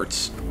of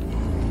parts.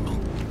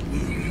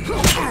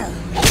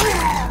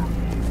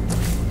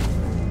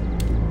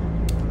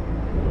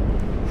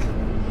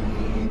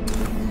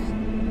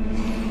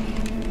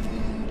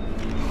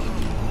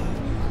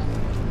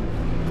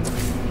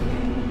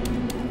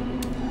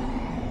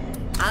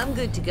 I'm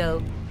good to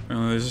go.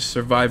 There's a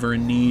survivor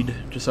in need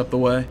just up the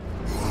way.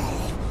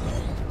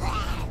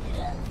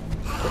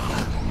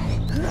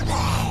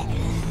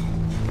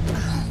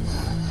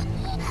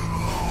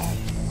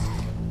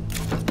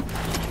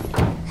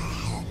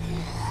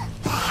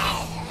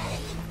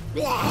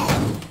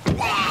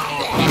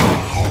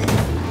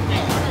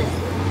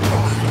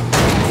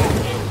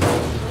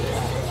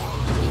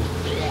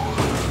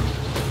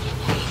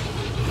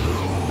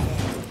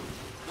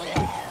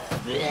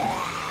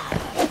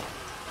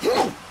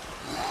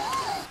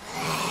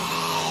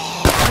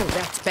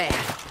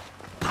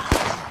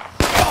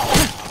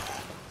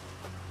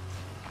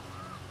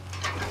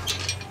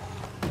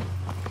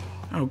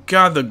 Oh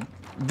god,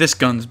 this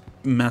gun's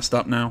messed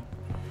up now.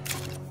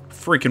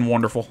 Freaking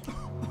wonderful.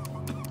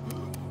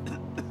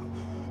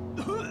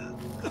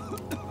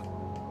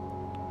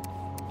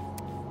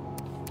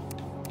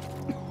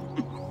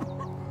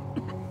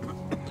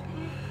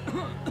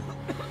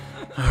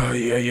 Oh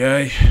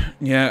yeah.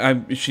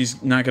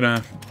 She's not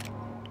gonna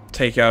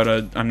take out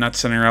a. I'm not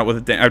sending her out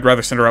with a. I'd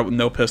rather send her out with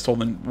no pistol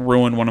than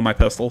ruin one of my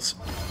pistols,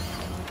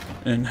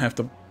 and have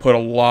to put a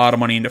lot of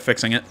money into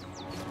fixing it.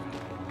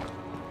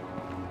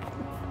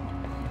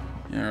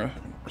 Yeah,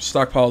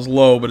 stockpile's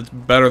low, but it's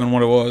better than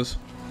what it was.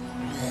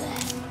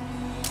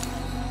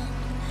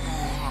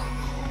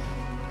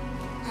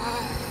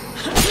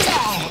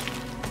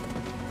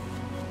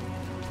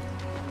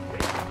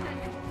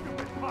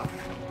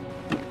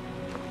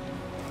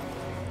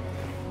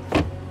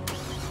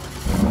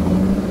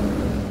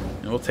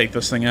 We'll take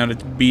this thing out.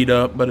 It's beat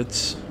up, but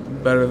it's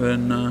better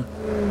than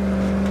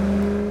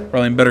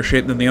probably in better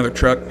shape than the other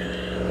truck.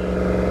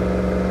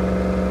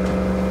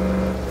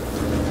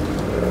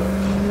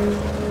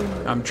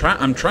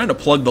 I'm trying to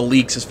plug the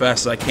leaks as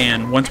fast as I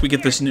can. Once we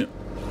get this new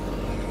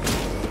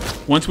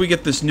once we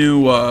get the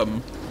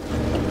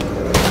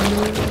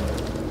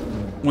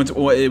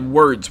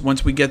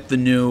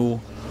new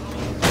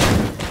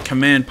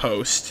command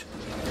post,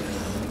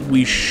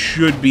 we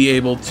should be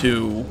able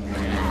to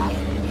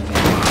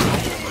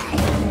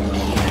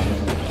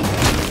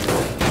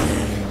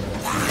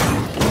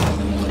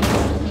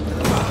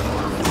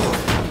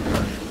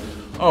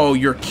Oh,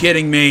 you're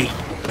kidding me.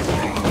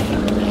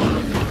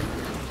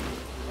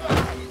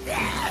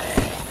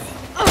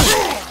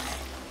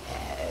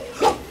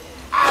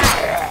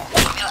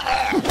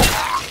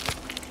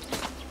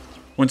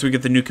 Once we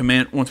get the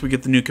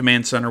new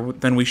command center,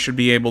 then we should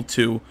be able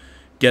to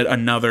get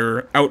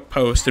another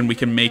outpost, and we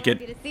can make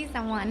it. Happy to see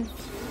someone.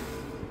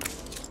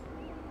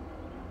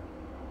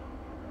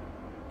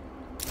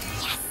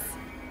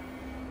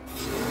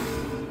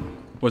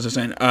 What's it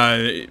saying?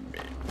 I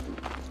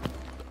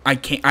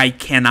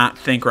cannot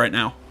think right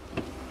now.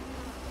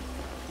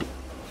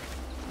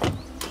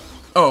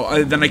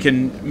 Oh, then I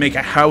can make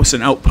a house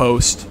and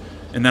outpost,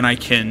 and then I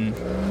can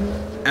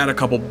add a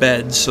couple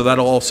beds, so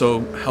that'll also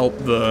help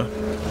the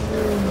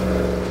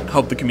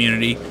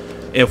community.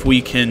 if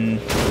we can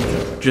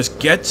just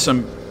get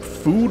some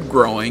food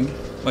growing,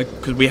 like,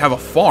 because we have a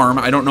farm.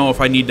 I don't know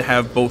if I need to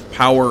have both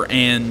power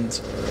and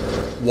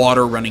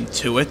water running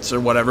to it or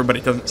whatever, but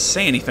it doesn't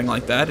say anything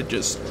like that. It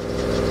just...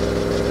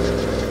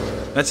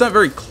 That's not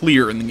very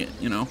clear in the,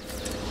 you know.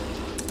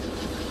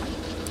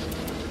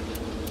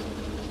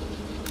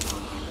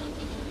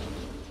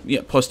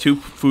 Yeah, plus 2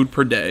 food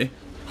per day.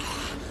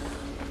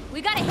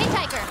 We got a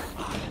hitchhiker.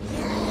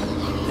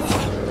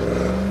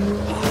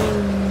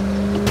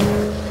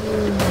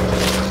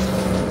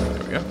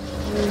 There we go.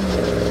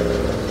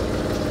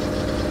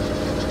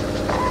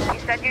 You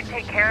said you'd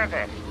take care of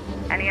it.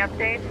 Any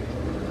updates?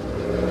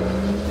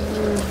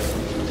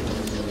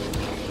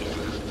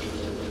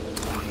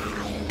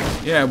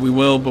 Yeah, we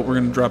will, but we're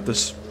gonna drop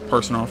this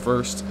person off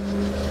first.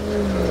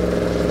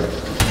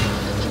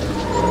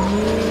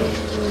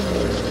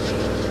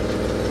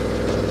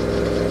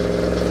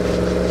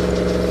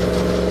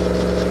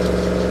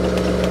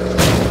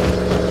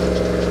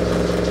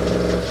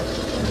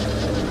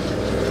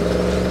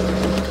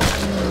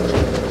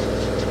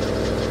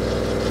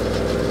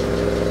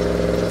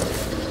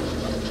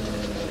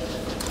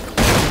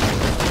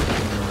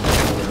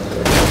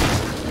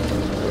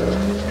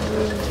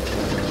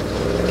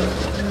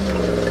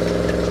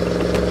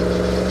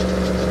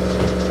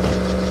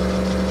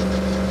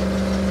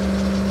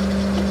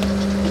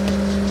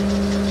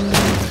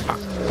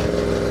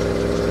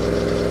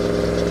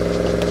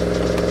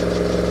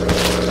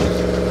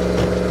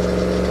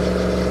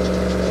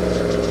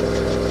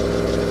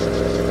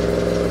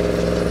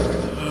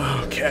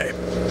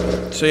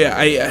 So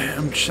yeah,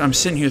 I'm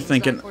sitting here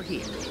thinking,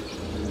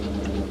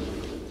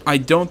 I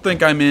don't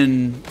think I'm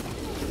in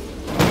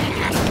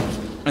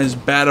as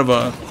bad of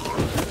a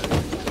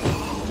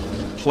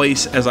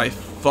place as I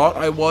thought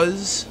I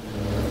was,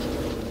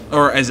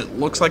 or as it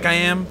looks like I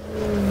am,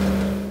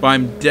 but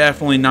I'm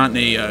definitely not in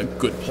a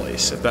good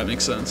place, if that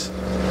makes sense.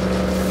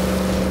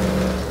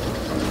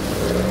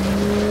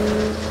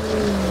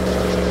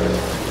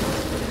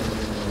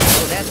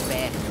 Oh, that's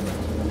bad.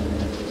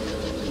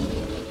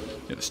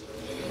 Yes.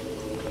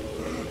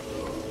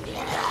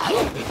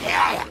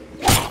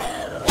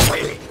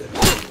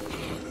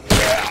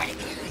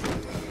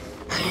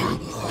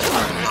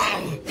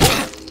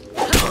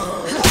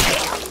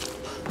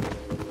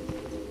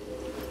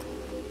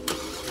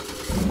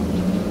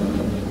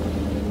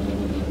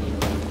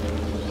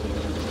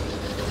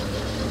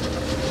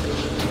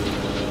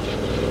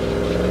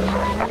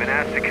 I've been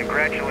asked to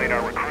congratulate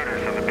our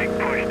recruiters on the big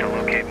push to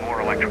locate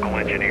more electrical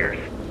engineers.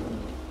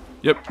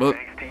 Yep. Well,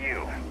 Thanks to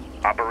you,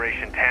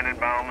 Operation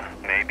Tannenbaum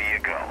may be a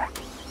go.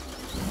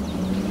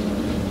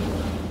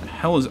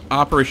 hell is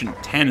Operation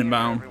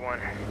Tannenbaum? Everyone,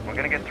 we're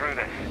gonna get through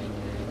this.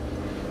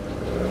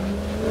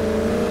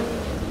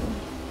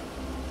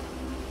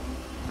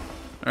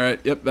 Alright,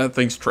 yep, that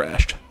thing's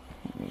trashed.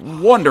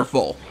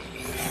 Wonderful.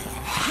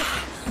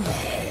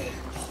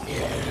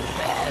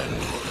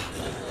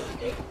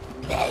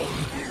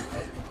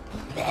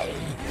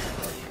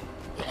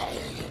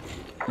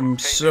 I'm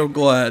so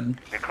glad.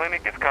 The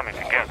clinic is coming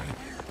together,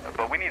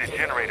 but we need a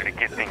generator to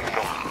get things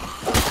going.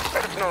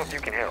 Let us know if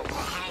you can help.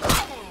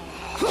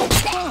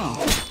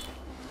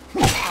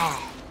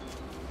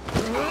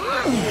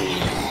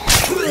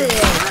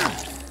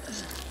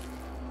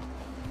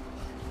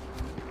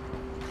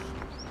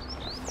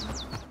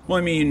 Well,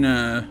 I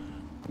mean,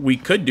 we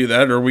could do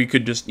that, or we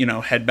could just, you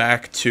know, head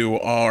back to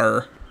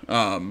our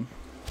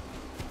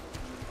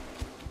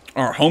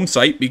home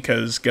site,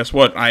 because guess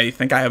what? I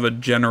think I have a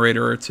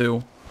generator or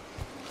two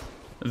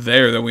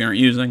there that we aren't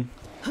using.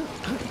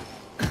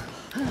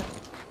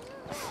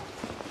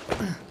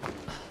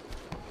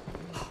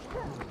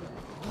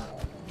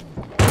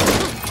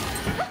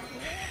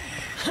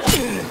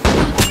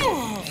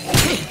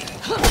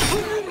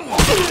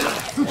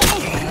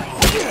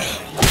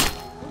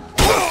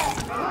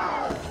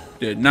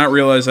 Did not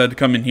realize I had to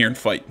come in here and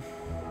fight.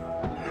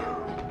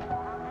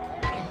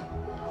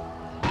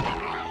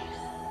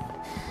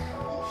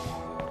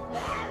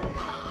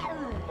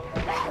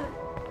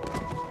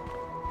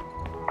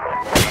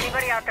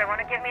 Anybody out there want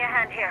to give me a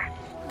hand here?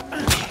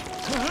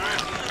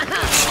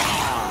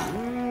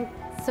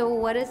 So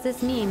what does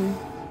this mean?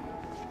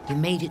 You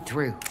made it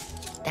through.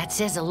 That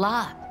says a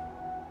lot.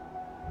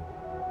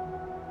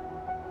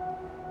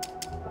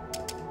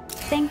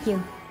 Thank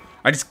you.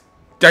 I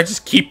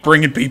just keep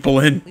bringing people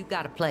in. We've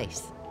got a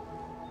place.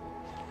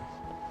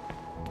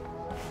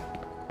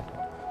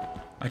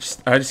 I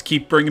just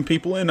keep bringing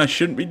people in. I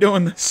shouldn't be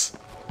doing this.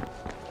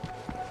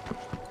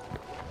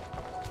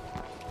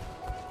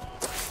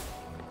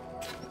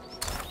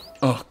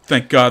 Oh,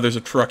 thank God there's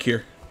a truck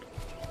here.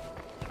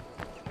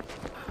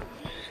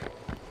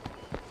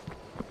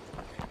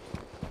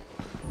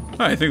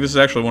 I think this is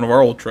actually one of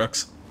our old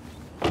trucks.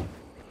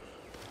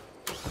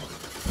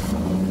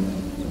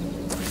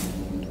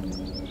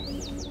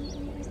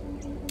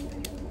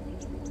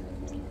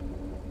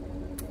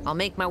 I'll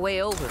make my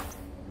way over.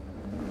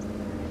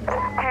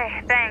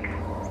 Okay, thanks.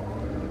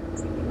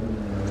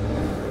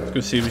 Let's go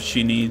see what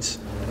she needs.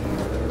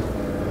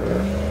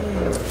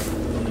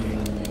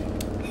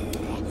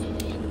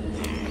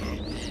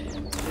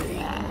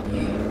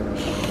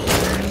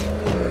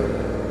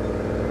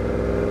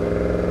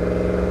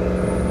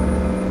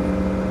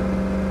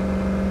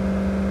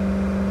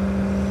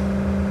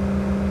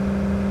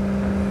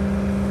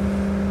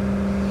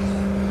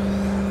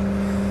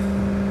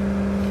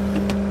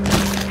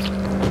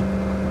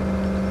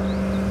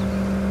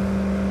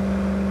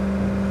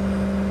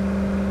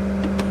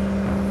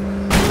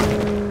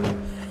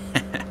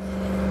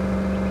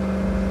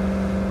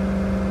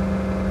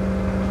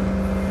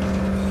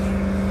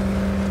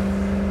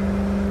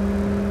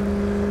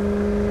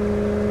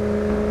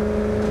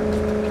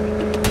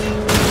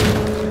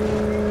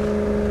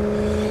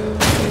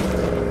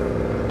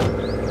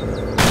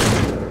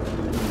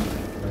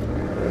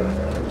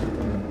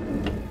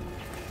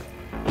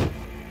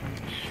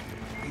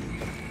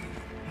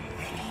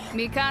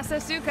 Mi casa,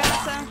 su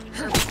casa,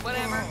 or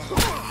whatever.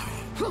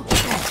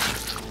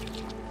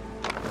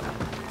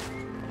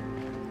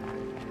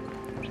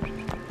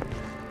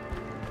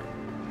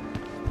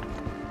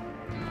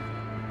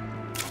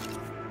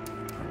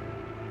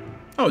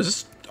 Oh, is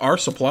this our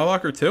supply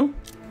locker too?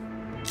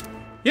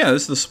 Yeah,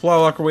 this is the supply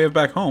locker we have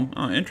back home.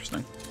 Oh,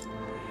 interesting.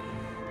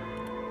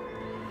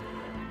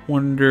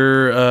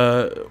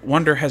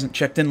 Wonder hasn't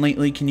checked in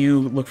lately. Can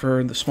you look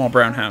for the small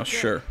brown house?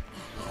 Sure.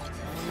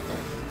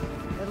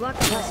 Good luck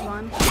with this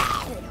one.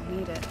 You'll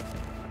need it.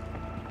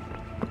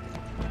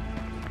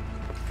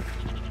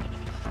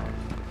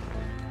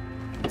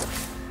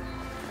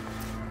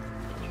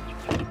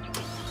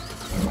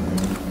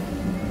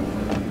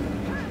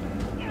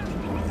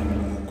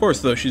 Of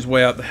course, though, she's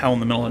way out the hell in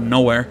the middle of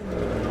nowhere.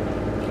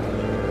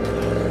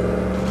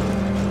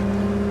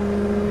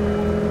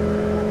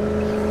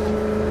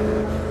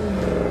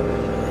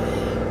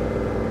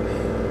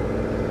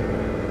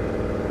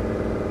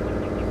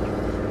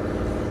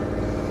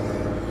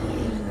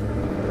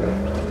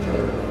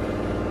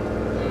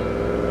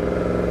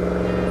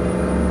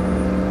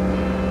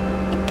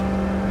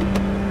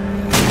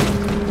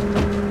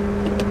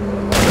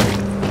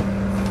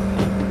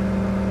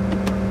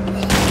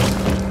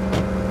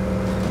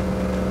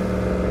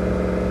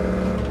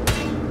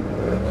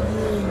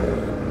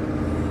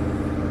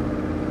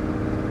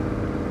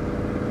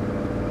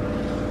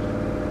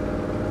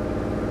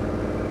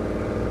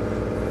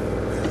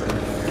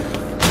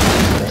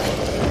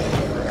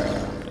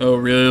 Oh,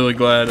 really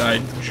glad I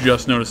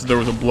just noticed that there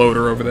was a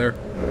bloater over there.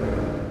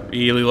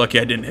 Really lucky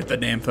I didn't hit that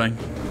damn thing.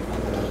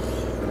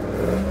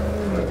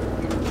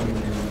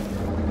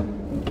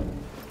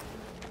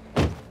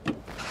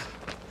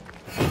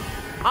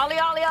 Ollie,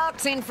 ollie,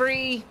 oxen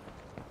free.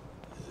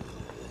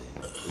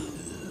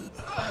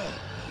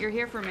 You're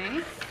here for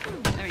me?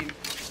 I mean,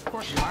 of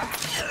course you are.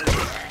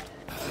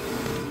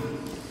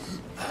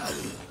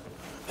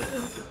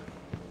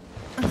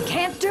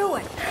 Can't do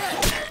it.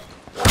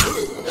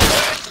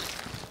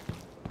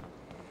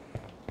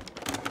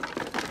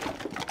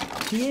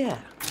 Yeah,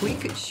 we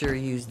could sure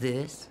use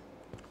this.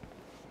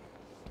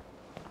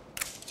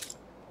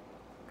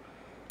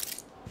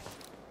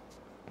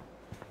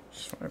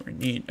 That's what we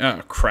need.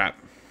 Oh, crap.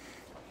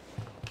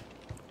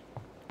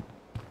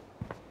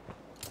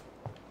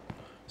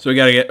 So we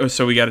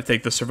gotta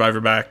take the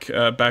survivor back to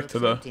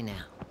the... Empty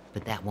now,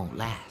 but that won't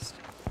last.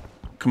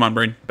 Come on,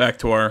 Brain. Back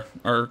to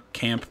our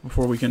camp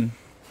before we can...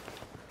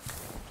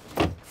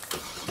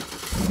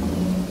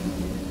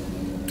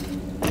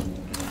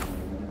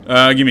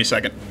 give me a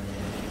second.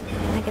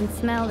 I can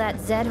smell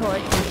that Z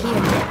horde from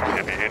here.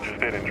 If you're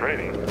interested in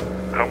trading,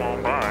 come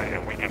on by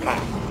and we can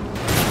talk.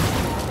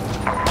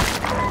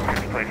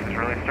 This place is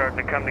really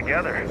starting to come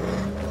together.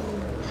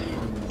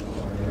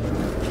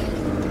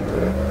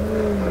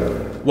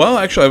 Well,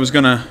 actually, I was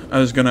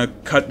gonna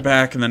cut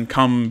back and then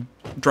come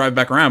drive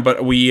back around,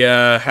 but we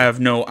have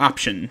no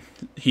option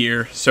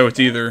here, so it's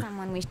either...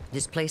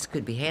 This place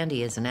could be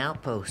handy as an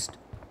outpost.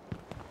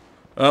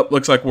 Oh,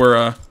 looks like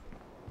we're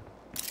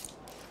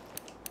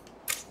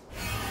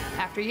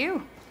After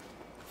you.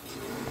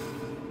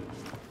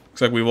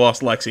 looks like we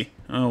lost Lexi.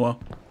 Oh well.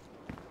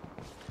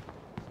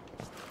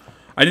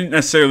 I didn't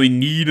necessarily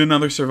need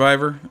another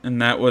survivor,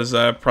 and that was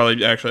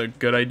probably actually a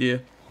good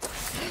idea.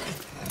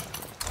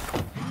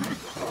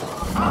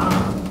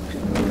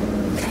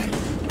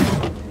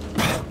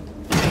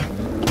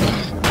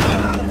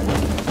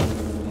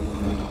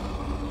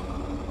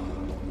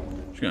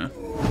 She's gonna...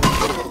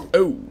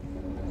 Oh!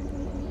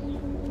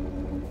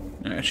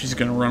 Yeah, she's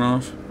gonna run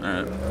off.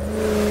 Alright.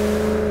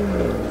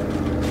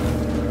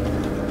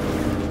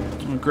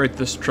 Oh great,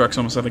 this truck's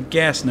almost out of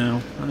gas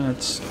now.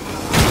 That's...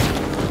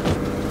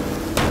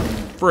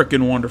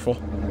 frickin' wonderful.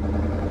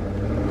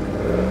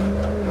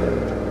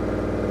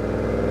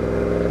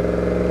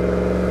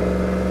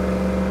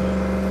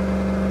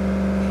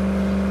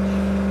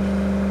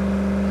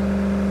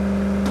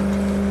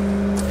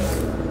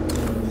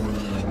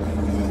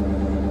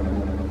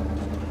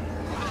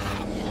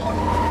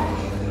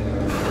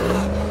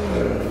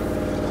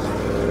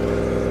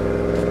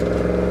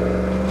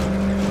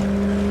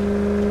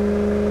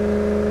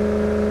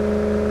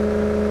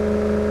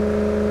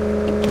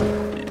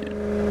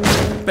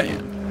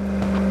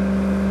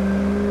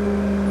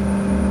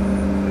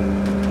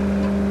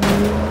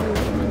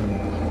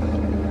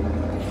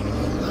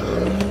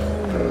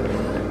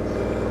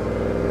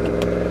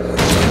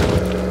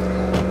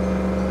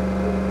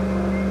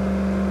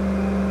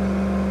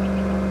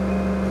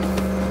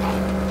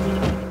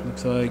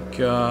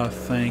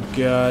 Thank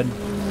God.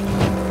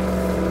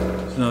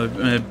 It's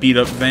another beat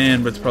up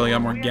van, but it's probably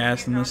got more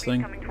gas than this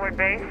thing. Coming toward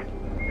base.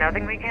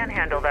 Nothing we can't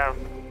handle, though.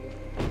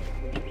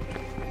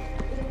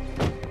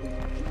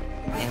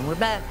 And we're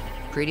back.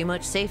 Pretty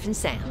much safe and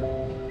sound.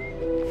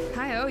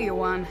 I owe you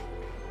one.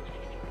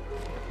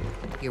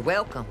 You're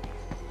welcome.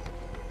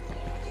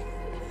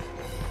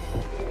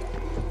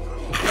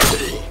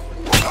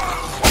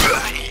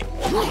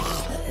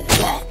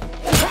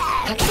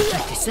 I can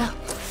keep this up.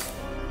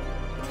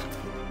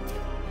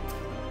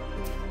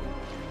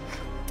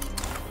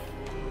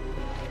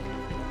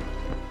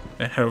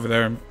 Head over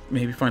there and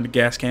maybe find a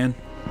gas can.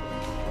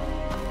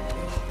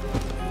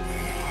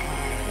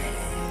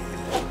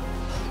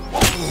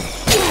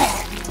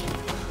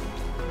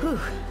 Whew,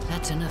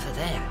 that's enough of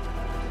that.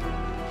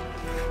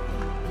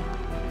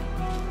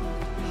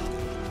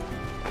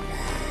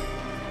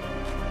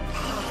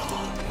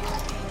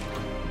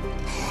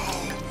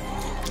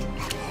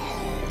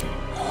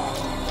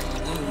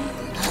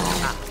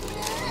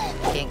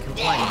 Can't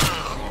complain.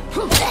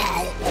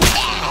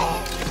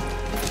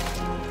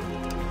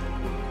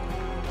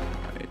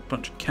 Right,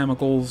 bunch of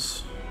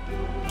chemicals.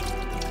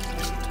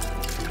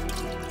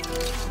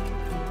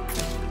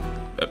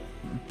 A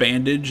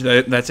bandage.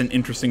 That's an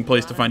interesting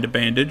place to find a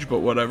bandage, but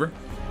whatever.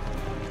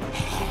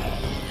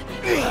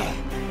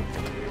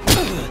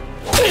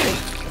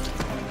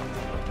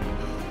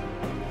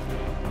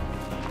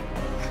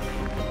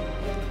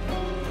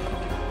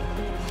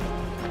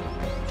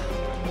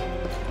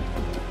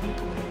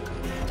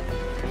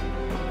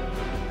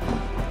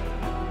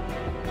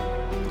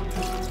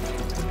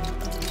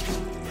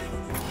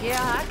 Yeah,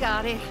 I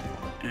got it.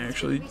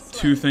 Actually,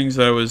 two things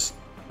that I was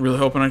really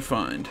hoping I'd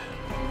find.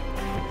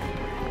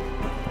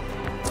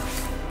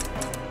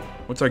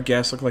 What's our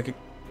gas look like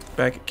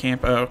back at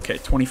camp? Oh, okay,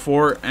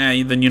 24.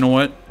 Then you know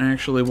what?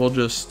 Actually, we'll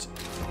just...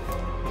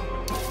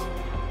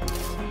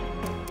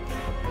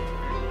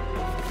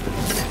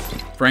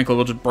 Frankly,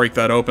 we'll just break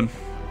that open.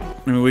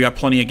 I mean, we got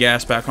plenty of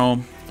gas back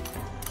home.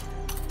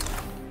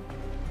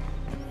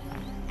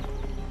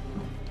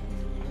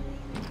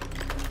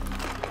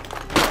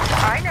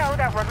 I know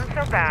that wasn't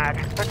so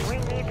bad, but we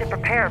need to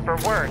prepare for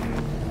worse.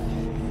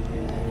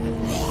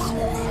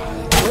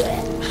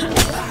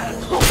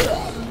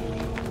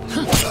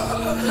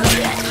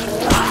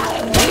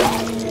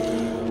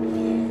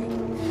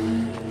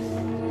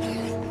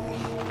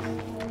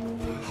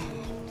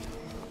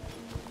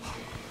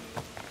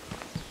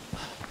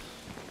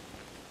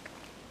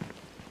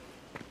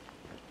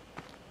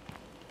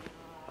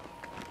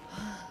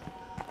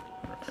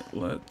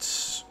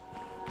 Let's...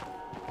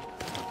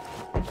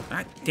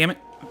 Ah, damn it.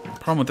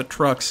 Problem with the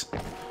trucks. I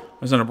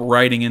was end up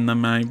riding in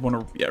them. I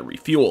want to,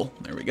 refuel.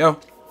 There we go.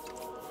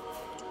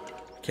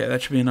 Okay,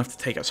 that should be enough to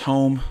take us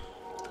home.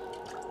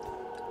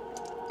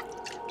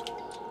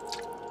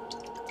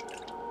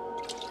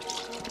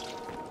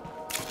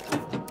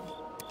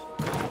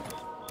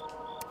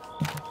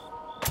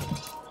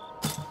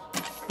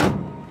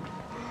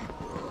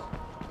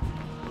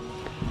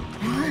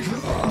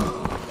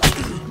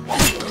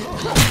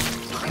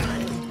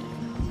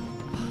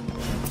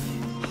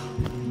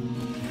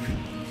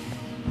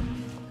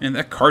 And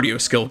that cardio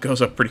skill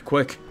goes up pretty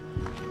quick.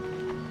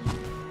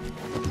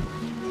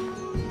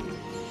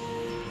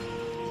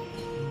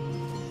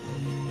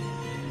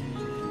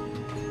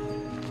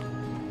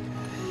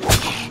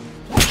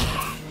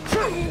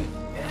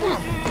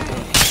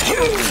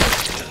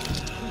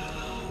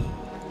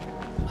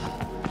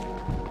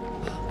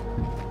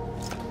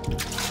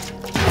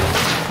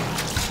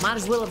 Might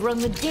as well have rung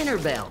the dinner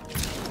bell.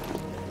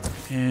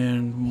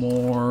 And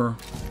more.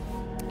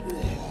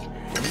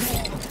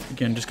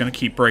 Again, just gonna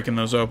keep breaking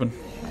those open.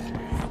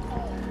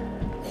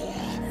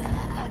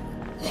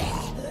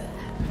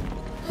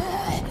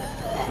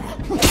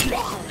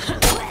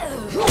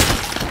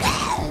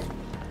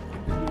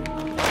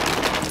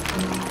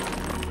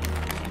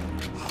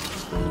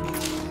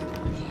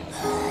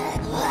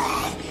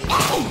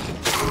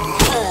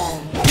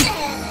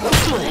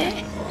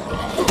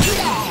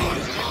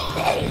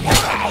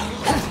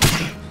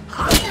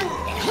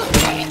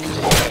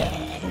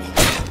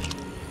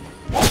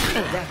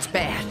 That's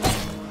bad.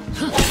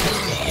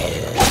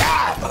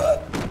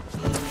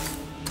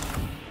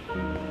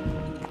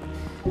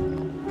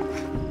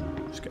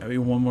 There's gotta be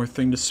one more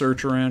thing to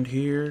search around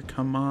here.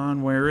 Come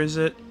on, where is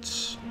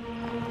it?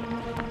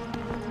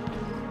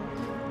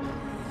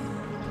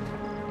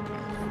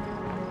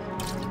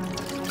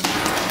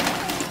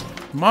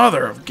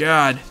 Mother of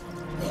God.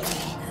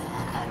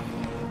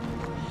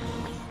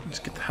 Let's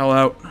get the hell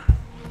out.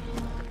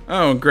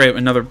 Oh, great.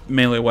 Another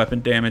melee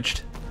weapon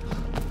damaged.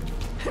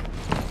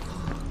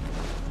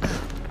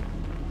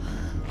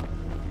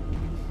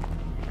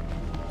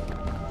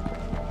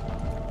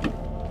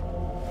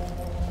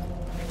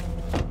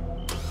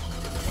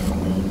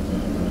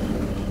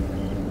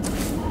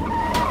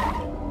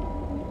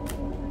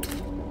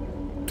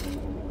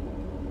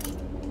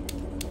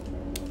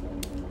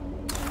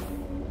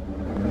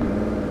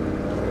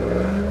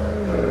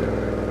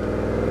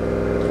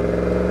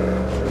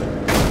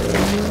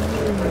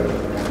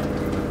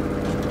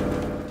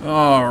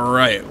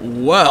 Alright,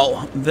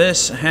 well,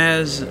 this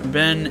has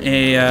been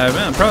a,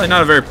 probably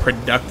not a very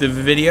productive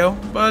video,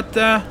 but,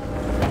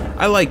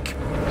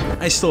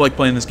 I still like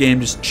playing this game,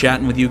 just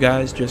chatting with you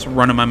guys, just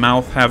running my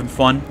mouth, having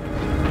fun,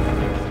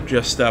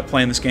 just,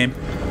 playing this game.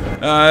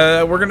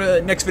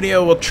 Next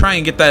video, we'll try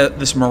and get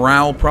this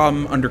morale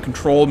problem under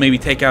control, maybe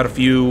take out a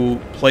few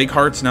plague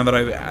hearts, now that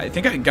I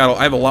think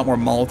I have a lot more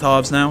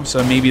Molotovs now,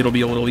 so maybe it'll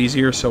be a little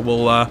easier, so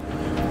we'll,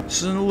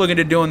 so looking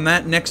to doing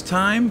that next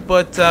time,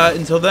 but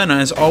until then,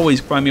 as always,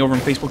 find me over on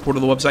Facebook, Twitter,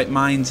 the website,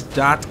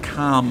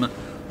 minds.com.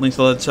 Links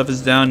to all that stuff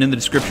is down in the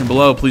description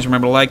below. Please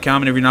remember to like,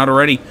 comment if you're not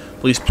already.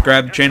 Please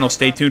subscribe to the channel.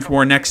 Stay tuned for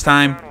more next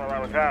time. While I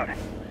was out.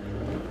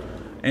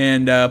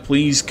 And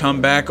please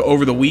come back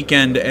over the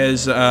weekend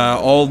as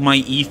all of my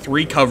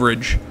E3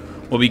 coverage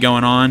will be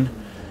going on.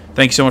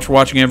 Thank you so much for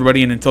watching,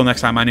 everybody. And until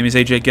next time, my name is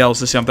AJ Gels.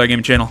 This is the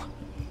Gaming Channel.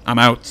 I'm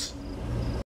out.